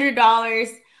 $100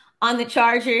 on the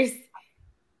Chargers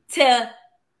to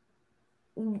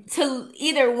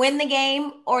either win the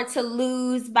game or to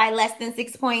lose by less than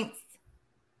 6 points?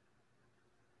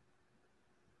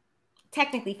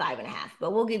 Technically 5.5,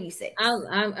 but we'll give you 6.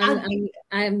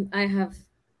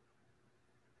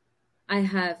 I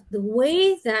have the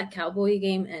way that Cowboy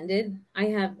game ended. I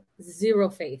have zero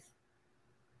faith.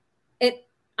 It.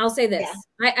 I'll say Yeah, this.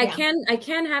 I yeah.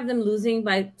 can have them losing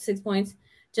by 6 points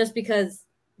just because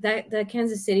that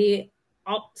Kansas City.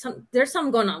 There's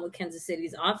something going on with Kansas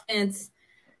City's offense.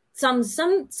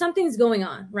 Something's going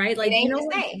on, right? It Like ain't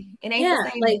the same. It ain't yeah,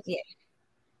 the same like as yet.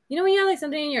 when you have like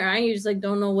something in your eye, you just like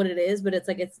don't know what it is, but it's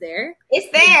like it's there. It's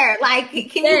there. Like,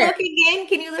 It's can you there. look again?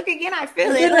 Can you look again? I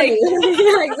feel it. Literally. Like,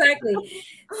 Yeah, exactly.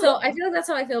 So I feel like that's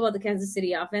how I feel about the Kansas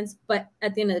City offense. But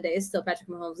at the end of the day, it's still Patrick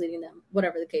Mahomes leading them,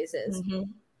 whatever the case is. mm-hmm.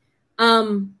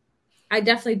 Um, I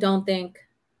definitely don't think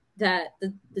that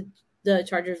the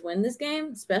Chargers win this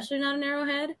game, especially not an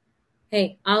Arrowhead.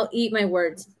 Hey, I'll eat my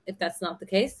words if that's not the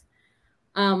case.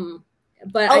 But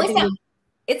Oh, I think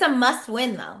it's a must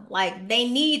win though. Like, they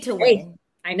need to hey, win.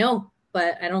 I know,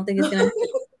 but I don't think it's gonna.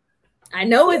 I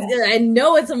know it's good. I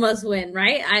know it's a must win,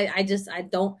 right? I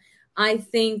don't. I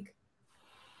think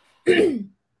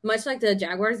much like the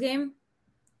Jaguars game,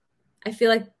 I feel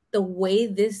like the way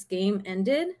this game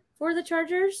ended for the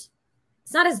Chargers,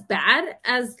 it's not as bad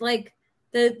as like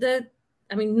the.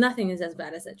 I mean, nothing is as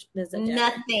bad as the Jaguars,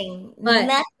 but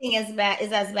Nothing is as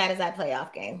bad as that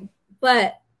playoff game.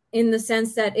 but in the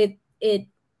sense that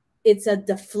it's a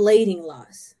deflating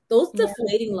loss. Those Yeah.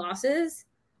 deflating losses,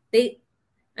 they.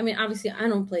 I mean, obviously, I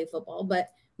don't play football, but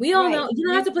we all Right. know you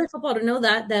don't have to play football to know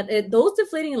that those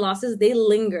deflating losses they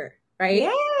linger, right?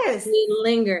 Yes. They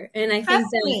linger, and I think Trust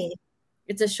that me.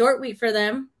 it's a short week for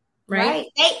them, right?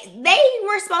 Right. They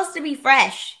were supposed to be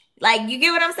fresh. Like, you get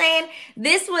what I'm saying?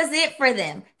 This was it for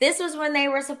them. This was when they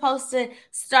were supposed to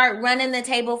start running the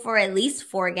table for at least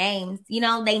 4 games.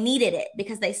 They needed it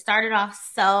because they started off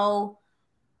so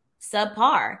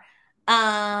subpar.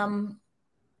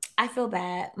 I feel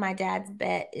bad. My dad's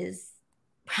bet is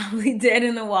probably dead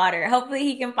in the water. Hopefully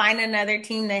he can find another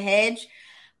team to hedge.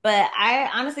 But I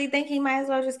honestly think he might as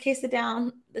well just kiss it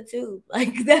down the tube.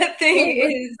 Like, that thing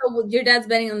is. So your dad's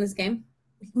betting on this game?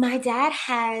 My dad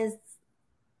has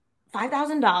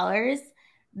 $5,000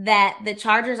 that the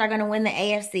Chargers are going to win the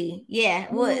AFC. Yeah,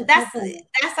 well, Oh,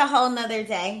 that's a whole nother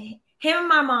day. Him and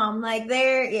my mom, like,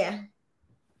 they're, yeah.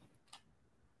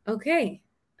 okay.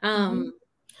 Mm-hmm.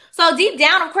 So deep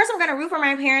down, of course, I'm going to root for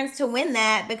my parents to win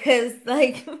that because,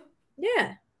 like,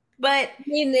 yeah. but I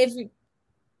mean,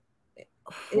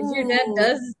 if your dad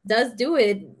Ooh. does do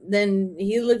it, then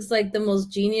he looks like the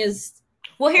most genius.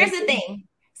 Well, here's Like the thing.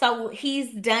 So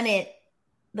he's done it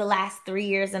the last 3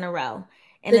 years in a row.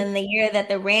 And the then the year that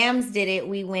the Rams did it,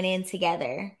 we went in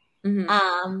together.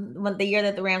 mhm. When the year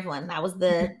that the Rams won, that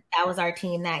was our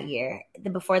team that year.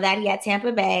 Before that, he had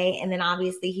Tampa Bay, and then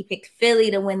obviously he picked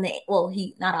Philly to win the. Well,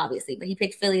 he not obviously, but he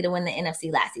picked Philly to win the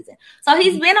NFC last season. So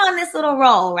he's been on this little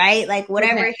roll, right? Like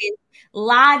whatever Okay. his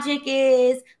logic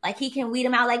is, like he can weed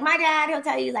them out. Like my dad, he'll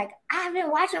tell you, like I've been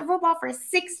watching football for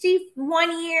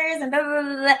 61 years, and blah, blah,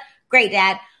 blah, blah. Great,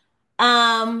 dad.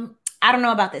 I don't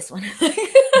know about this one.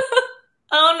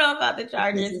 I don't know about the This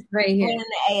Chargers is right winning here.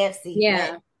 the AFC, but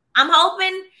Yeah. I'm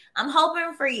hoping, I'm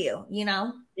hoping for you, you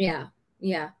know? Yeah.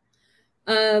 Yeah.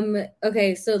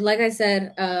 Okay, so like I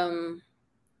said,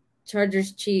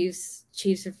 Chargers Chiefs.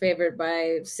 Chiefs are favored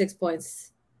by 6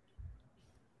 points.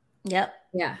 Yep.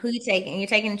 Yeah. Who you taking? You're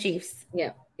taking the Chiefs.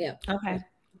 Yeah. Yeah. Okay.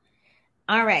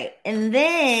 All right. And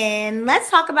then let's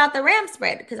talk about the Ram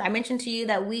spread because I mentioned to you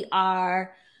that we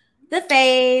are the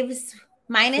faves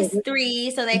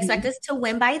 -3. So they expect Mhm. us to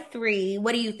win by 3.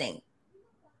 What do you think?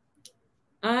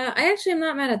 I actually am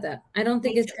not mad at that. I don't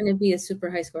think Me it's too. going to be a super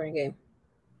high scoring game.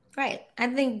 Right. I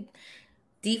think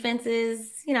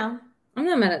defenses, you know, I'm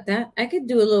not mad at that. I could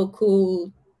do a little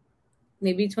cool,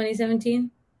 maybe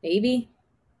 2017, maybe.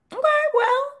 okay,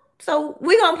 well, so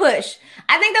we're gonna push.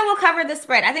 I think that we'll cover the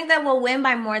spread. I think that we'll win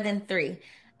by more than 3.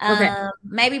 Okay.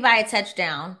 Maybe by a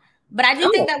touchdown. But I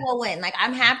do think Oh, that we'll win. Like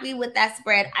I'm happy with that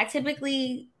spread.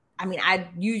 I mean, I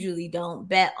usually don't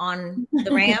bet on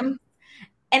the Rams.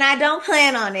 And I don't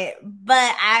plan on it,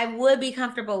 but I would be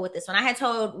comfortable with this one. I had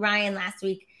told Ryan last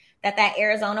week that that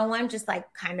Arizona one just like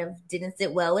kind of didn't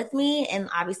sit well with me. And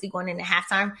obviously going into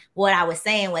halftime, what I was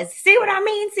saying was, see what I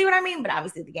mean? See what I mean? But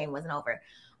obviously the game wasn't over.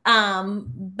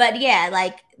 But yeah,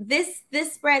 like this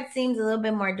spread seems a little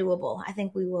bit more doable. I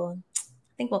think we'll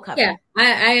yeah. cover.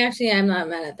 I actually am not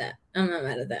mad at that. I'm not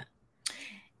mad at that.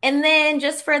 And then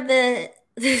just for the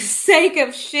sake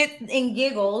of shit and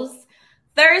giggles,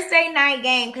 Thursday night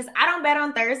game because I don't bet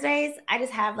on Thursdays. I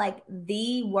just have like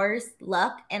the worst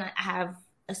luck, and I have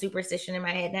a superstition in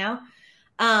my head now.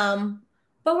 Um,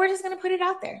 but we're just gonna put it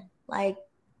out there, like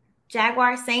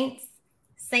Jaguar Saints.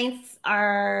 Saints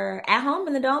are at home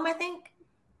in the dome, I think,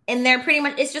 and they're pretty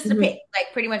much. It's just a Mhm. pick.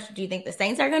 Like pretty much, do you think the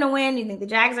Saints are gonna win? Do you think the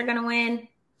Jags are gonna win?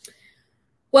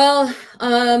 Well,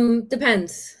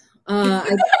 depends.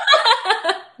 I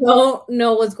don't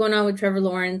know what's going on with Trevor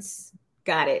Lawrence.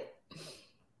 Got it.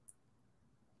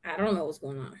 I don't know what's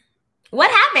going on. What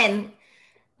happened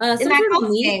in Some that sort of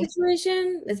Colts knee game?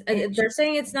 situation. They're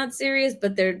saying it's not serious,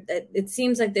 but it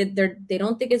seems like they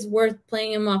don't think it's worth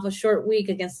playing him off a short week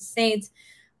against the Saints.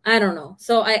 I don't know.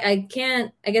 So I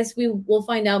can't. I guess we will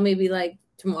find out maybe like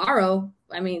tomorrow.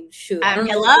 I mean, shoot, I don't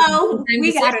know if it's a game Hello, time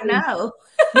we gotta decision. know.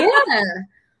 Yeah.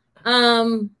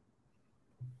 Um.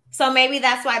 So maybe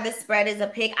that's why the spread is a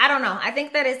pick. I don't know. I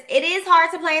think that it is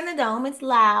hard to play in the dome. It's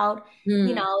loud, you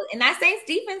hmm. know, and that Saints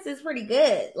defense is pretty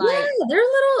good. Yeah, Like they're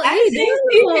a little. that Hey, Saints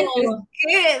they're a defense is little.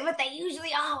 good, but they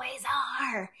usually always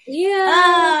are.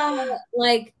 Yeah, Uh,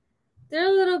 like they're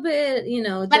a little bit.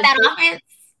 but that offense,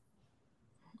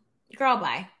 girl,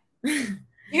 bye.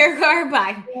 Here, girl,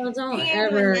 bye. Don't He ain't doing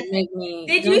ever nothing. make me.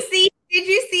 Did you Don't. see? Did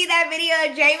you see that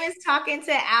video of Jameis talking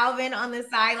to Alvin on the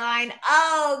sideline?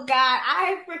 Oh God,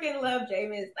 I freaking love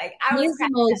Jameis. Like I He was is the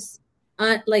cracking.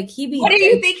 most. Like he What be do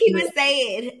you dead think he was serious.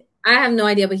 saying? I have no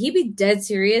idea, but he be dead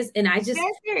serious, and I just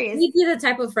Dead serious. he'd be the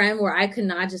type of friend where I could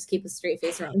not just keep a straight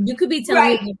face around. You could be telling me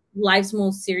Right. about life's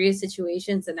most serious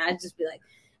situations, and I'd just be like,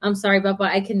 "I'm sorry, Papa,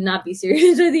 I cannot be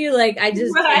serious with you. Like, I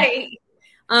just can't." Right.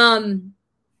 Um,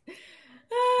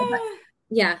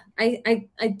 yeah,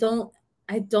 I don't.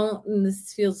 And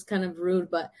this feels kind of rude,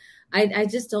 but I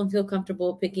just don't feel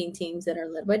comfortable picking teams that are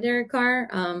led by Derek Carr.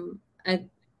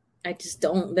 I just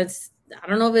don't. I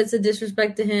don't know if it's a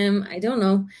disrespect to him. I don't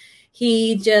know.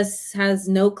 He just has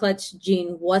no clutch gene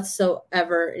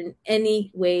whatsoever in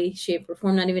any way, shape, or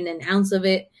form. Not even an ounce of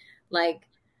it. Like,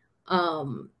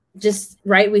 just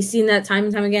right. We've seen that time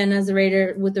and time again as the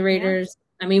Raider with the Yeah. Raiders.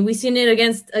 I mean, we've seen it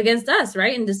against us,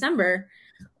 right, in December.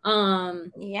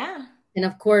 Um, Yeah. and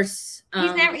of course,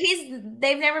 They've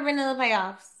never been to the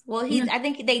playoffs. Well, yeah, I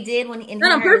think they did when not he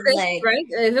on hurt his purpose, leg. right?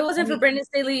 If it wasn't And for Brandon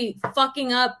Staley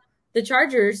fucking up the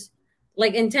Chargers,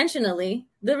 like intentionally,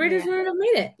 the Raiders yeah. wouldn't have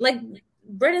made it. Like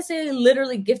Brandon Staley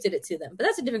literally gifted it to them, but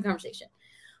that's a different conversation.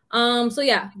 So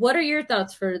yeah, what are your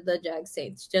thoughts for the Jag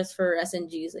Saints, just for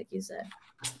SNGs, like you said?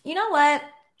 You know what?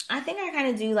 I think I kind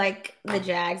of do like the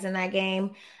Jags in that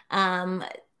game.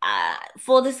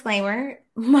 Full disclaimer,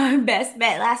 my best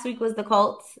bet last week was the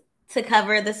Colts to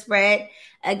cover the spread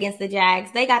against the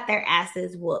Jags. They got their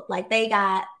asses whooped. Like they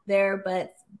got their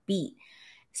butts beat.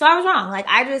 So I was wrong. Like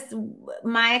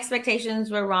my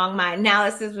expectations were wrong. My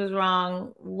analysis was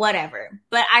wrong, whatever.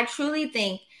 But I truly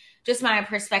think just my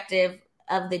perspective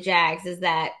of the Jags is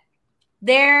that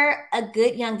they're a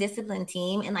good young disciplined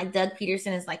team, and like Doug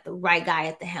Peterson is like the right guy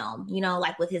at the helm,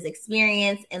 like with his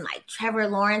experience, and like Trevor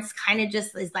Lawrence kind of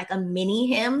just is like a mini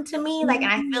him to me, like,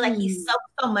 and I feel like he's Mm.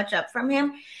 so much up from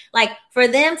him. Like for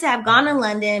them to have gone to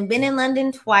London, been in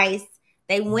London twice,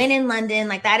 they win in London,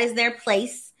 like that is their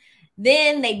place.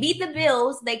 Then they beat the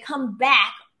Bills, they come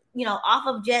back, off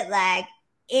of jet lag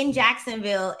in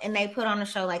Jacksonville, and they put on a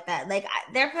show like that. Like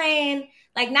they're playing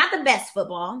like not the best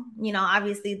football,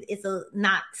 obviously it's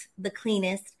not the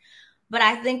cleanest, but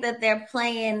I think that they're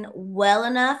playing well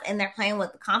enough, and they're playing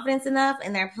with confidence enough,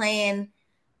 and they're playing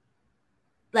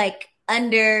like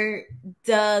under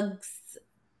Doug's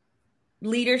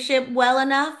leadership well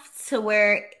enough to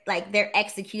where like they're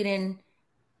executing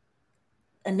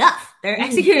enough. They're Mm.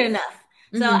 executing enough.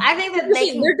 So Mm-hmm. I think that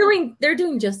they can They're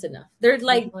doing just enough. They're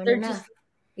like doing they're just enough.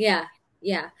 yeah,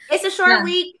 yeah. It's a Yeah. short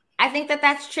week. I think that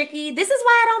that's tricky. This is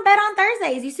why I don't bet on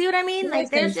Thursdays. You see what I mean? That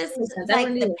Like makes there's sense. just That makes sense. I like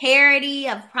wouldn't the either. parity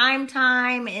of prime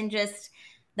time, and just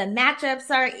the matchups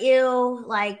are ill.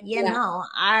 Like,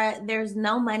 Yeah. there's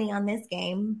no money on this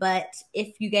game, but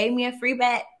if you gave me a free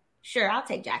bet, sure, I'll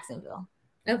take Jacksonville.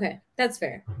 Okay. That's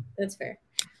fair. That's fair.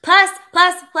 Plus,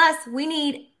 we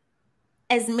need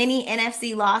as many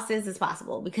NFC losses as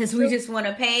possible because we True. just want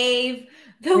to pave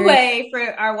the Very, way for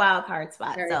our wild card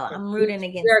spot. So very true. I'm We rooting we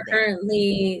against are them.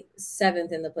 currently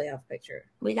seventh in the playoff picture.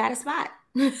 We got a spot.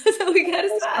 So we got a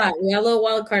spot. Spot. We got a little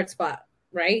wild card spot,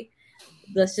 right?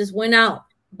 Let's just win out.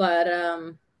 But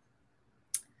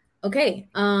okay.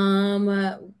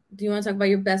 Do you want to talk about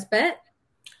your best bet?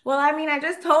 Well, I mean, I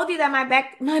just told you that my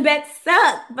bets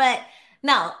suck, but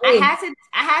no, Hey.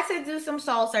 I had to do some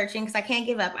soul searching because I can't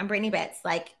give up. I'm Brittany Betts.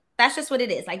 Like that's just what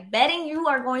it is. Like betting, you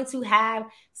are going to have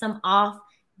some off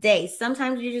days.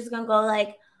 Sometimes you're just gonna go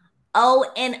like, oh,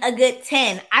 and a good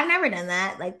 10. I've never done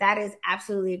that. Like that is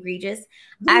absolutely egregious.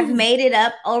 I've made it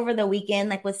up over the weekend,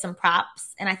 like with some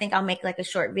props, and I think I'll make like a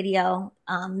short video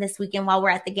this weekend while we're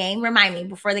at the game. Remind me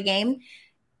before the game.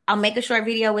 I'll make a short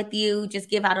video with you, just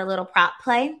give out a little prop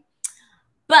play.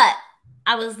 But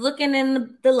I was looking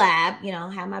in the lab,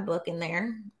 have my book in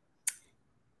there.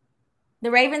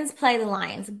 The Ravens play the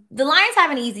Lions. The Lions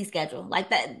have an easy schedule. Like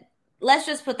that, let's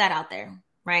just put that out there,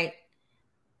 right?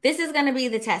 This is going to be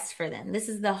the test for them. This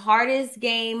is the hardest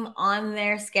game on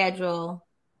their schedule,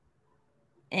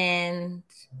 and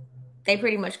they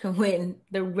pretty much can win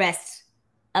the rest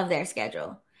of their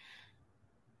schedule.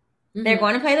 They're Mm-hmm.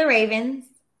 going to play the Ravens,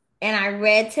 and I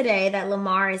read today that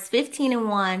Lamar is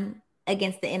 15-1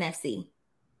 against the NFC.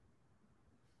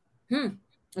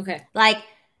 Okay. Like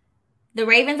the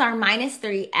Ravens are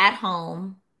 -3 at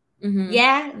home. Mm-hmm.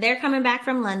 Yeah, they're coming back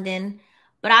from London,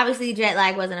 but obviously jet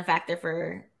lag wasn't a factor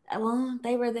for. Well,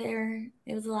 they were there.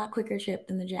 It was a lot quicker trip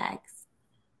than the Jags.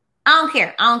 I don't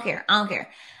care. I don't care. I don't care.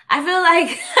 I feel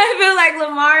like I feel like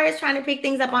Lamar is trying to pick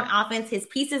things up on offense. His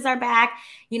pieces are back.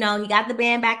 He got the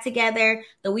band back together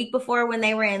the week before when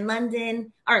they were in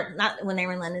London, or not when they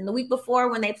were in London. The week before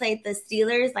when they played the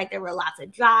Steelers, like there were lots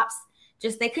of drops.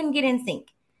 Just they couldn't get in sync.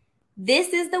 This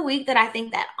is the week that I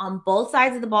think that on both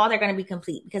sides of the ball they're going to be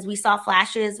complete, because we saw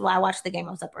flashes. Well, I watched the game.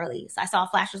 I was up early, so I saw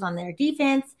flashes on their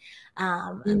defense.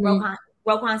 Mm-hmm.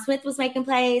 Roquan Smith was making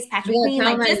plays. Patrick Yeah, Queen,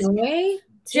 like Calvin Noe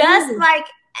just too. like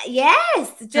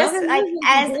yes, just Calvin like Noe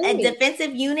as making a plays.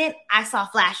 defensive unit, I saw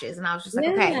flashes, and I was just like,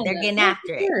 Yeah, okay, they're getting no, for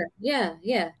after it. sure. Yeah,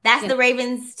 yeah, That's yeah. the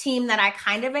Ravens team that I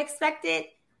kind of expected.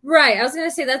 Right. I was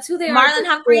gonna say that's who they are at Marlon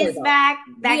their Humphrey core, is though. back.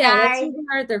 That Yeah, that's guy, who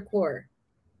they are at their core.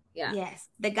 Yeah. yes,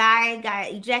 the guy got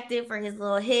ejected for his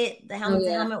little hit, the Oh helmet to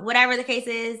yeah. helmet, whatever the case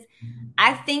is.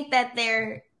 I think that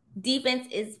their defense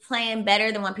is playing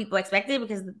better than what people expected,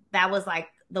 because that was like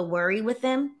the worry with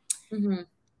them. Mm-hmm.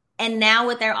 And now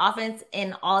with their offense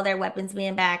and all their weapons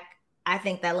being back, I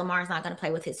think that Lamar's not going to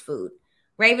play with his food.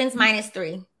 Ravens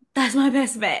 -3. That's my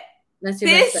best bet. That's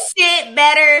your best bet. This shit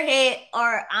better hit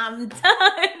or I'm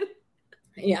done.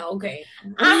 Yeah. Okay.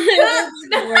 I'm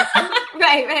cooked.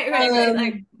 Right.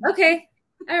 Like, Okay.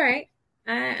 All right.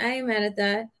 I ain't mad at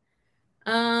that.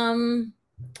 I'm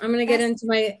gonna get that's into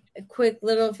my quick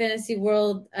little fantasy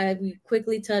world. We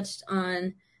quickly touched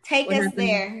on take what us happened.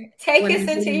 there. Take What us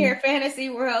into your happened, fantasy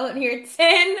world and your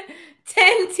 10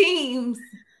 teams.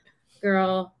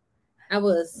 girl? I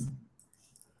was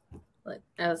like,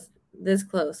 I was this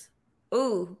close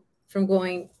Ooh. from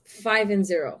going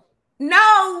 5-0.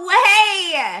 No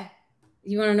way.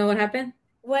 You want to know what happened?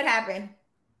 What happened?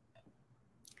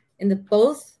 in the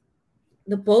both.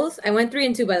 I went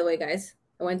 3-2, by the way, guys.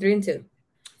 I went 3-2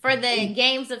 for the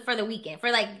games for the weekend,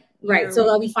 for like right. your So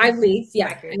that'll be weekend 5 leagues. Yeah,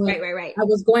 record. Right. I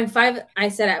was going 5. I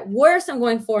said at worst I'm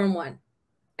going 4-1.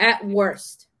 At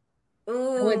worst, I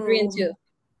went three and Ooh. two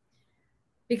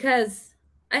because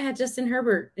I had Justin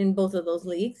Herbert in both of those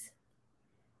leagues,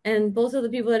 and both of the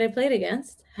people that I played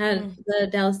against had the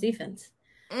Dallas defense.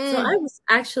 So I was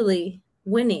actually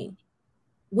winning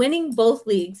both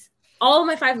leagues, all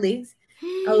my 5 leagues.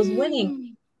 I was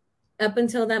winning up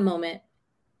until that moment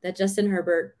that Justin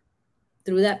Herbert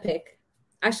threw that pick.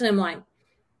 Actually, I'm lying.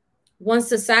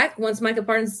 Once Micah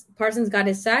Parsons got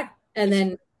his sack, and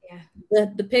then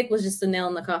the pick was just a nail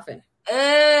in the coffin.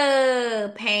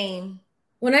 Pain.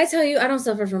 When I tell you I don't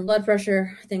suffer from blood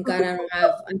pressure, thank God I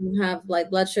don't have like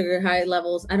blood sugar high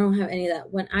levels. I don't have any of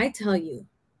that. When I tell you,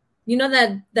 you know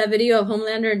that video of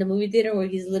Homelander in the movie theater where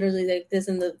he's literally like this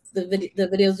and the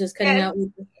video's just cutting out.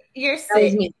 You're That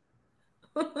was sick. me.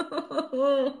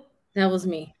 That was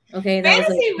me. Okay, that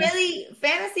was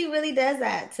fantasy really does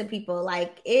that to people.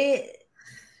 Like it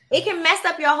can mess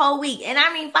up your whole week. And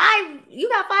I mean, you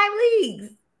got 5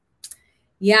 leagues.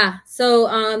 Yeah.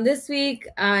 So this week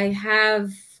I'm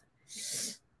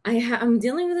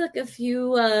dealing with like a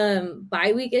few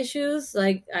bye week issues.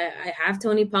 Like I have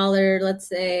Tony Pollard, let's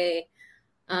say.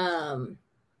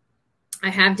 I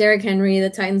have Derrick Henry.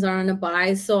 The Titans are on a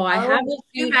bye, so I have a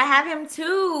few. I have him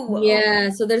too.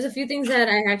 Yeah, so there's a few things that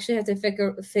I actually have to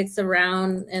fix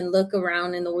around and look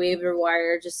around in the waiver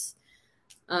wire. Just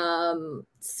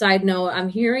side note, I'm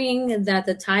hearing that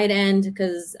the tight end,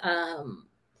 because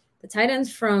the tight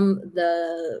end's from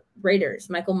the Raiders,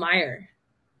 Michael Mayer.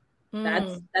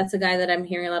 That's a guy that I'm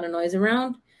hearing a lot of noise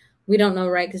around. We don't know,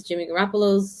 right? Because Jimmy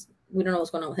Garoppolo's. We don't know what's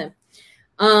going on with him.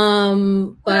 But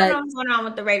I don't know what's going on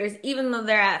with the Raiders, even though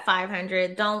they're at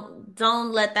 500. Don't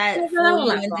let that fool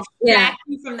you and distract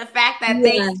you from the fact that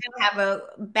they still have a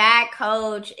bad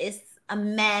coach. It's a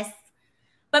mess.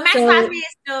 But Max Crosby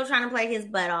is still trying to play his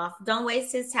butt off. Don't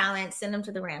waste his talent. Send him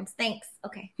to the Rams. Thanks.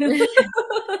 Okay. Like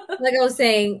I was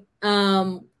saying,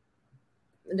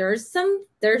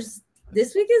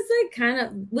 this week is like kind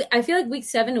of. I feel like week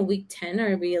 7 and week 10 are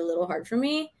gonna be a little hard for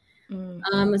me.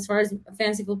 As far as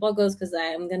fantasy football goes, because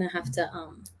I'm gonna have to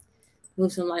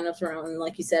move some lineups around. And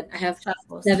like you said, I have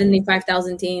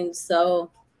 75,000 teams,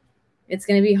 so it's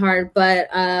gonna be hard. But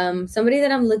somebody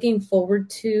that I'm looking forward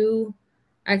to,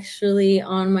 actually,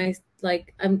 on my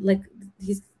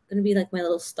he's gonna be like my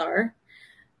little star.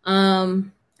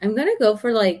 I'm gonna go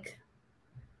for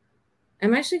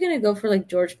I'm actually gonna go for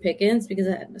George Pickens because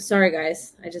sorry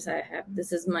guys, I have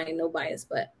this is my no bias,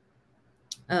 but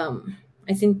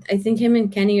I think him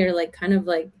and Kenny are kind of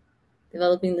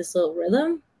developing this little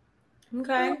rhythm.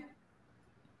 Okay.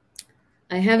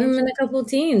 I have him in a couple of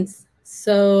teams.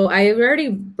 So I already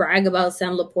brag about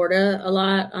Sam Laporta a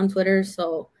lot on Twitter,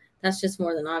 so that's just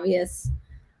more than obvious.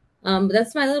 But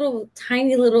that's my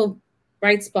tiny little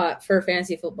bright spot for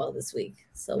fantasy football this week.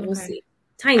 So we'll see.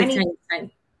 Tiny.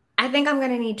 I think I'm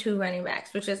gonna need 2 running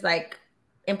backs, which is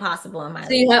impossible in my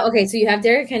league. So you have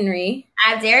Derrick Henry.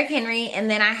 I have Derrick Henry, and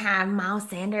then I have Miles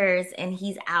Sanders, and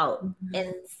he's out. Mm-hmm.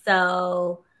 And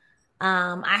so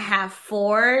I have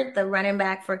Ford, the running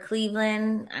back for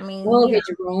Cleveland. I mean,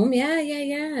 Jerome.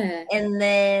 Yeah. And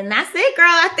then that's it, girl.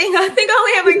 I think I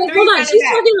only have 3. Hold on, she's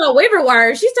talking about waiver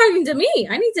wire. She's talking to me.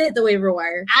 I need to hit the waiver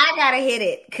wire. I gotta hit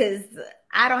it because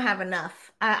I don't have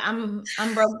enough. I'm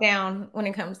broke down when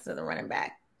it comes to the running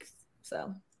back.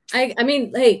 So I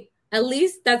mean, hey, at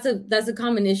least that's a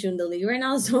common issue in the league right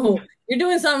now. So you're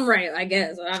doing something right, I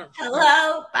guess. I don't know.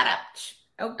 Hello,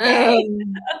 okay.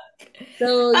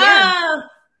 So yeah,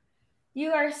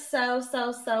 you are so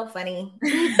funny.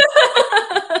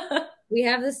 We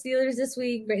have the Steelers this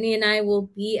week. Brittany and I will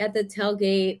be at the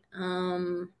tailgate,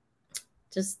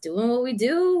 just doing what we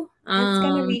do. It's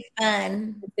gonna be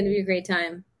fun. It's gonna be a great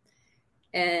time,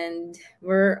 and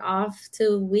we're off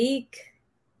to week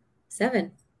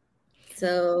 7.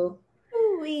 So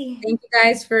thank you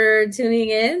guys for tuning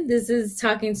in. This is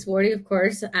Talking Sporty, of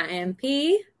course. I am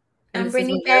P. I'm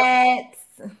Brittany Betts.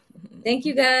 Thank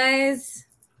you guys.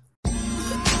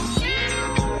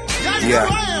 Yeah.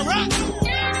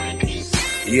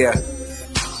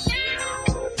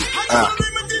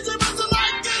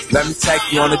 Let me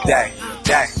take you on a day.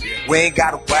 We ain't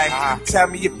gotta wait. Tell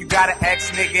me if you got an ex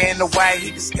nigga in the way,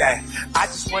 he can stay. I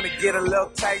just wanna get a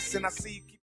little taste and I see you.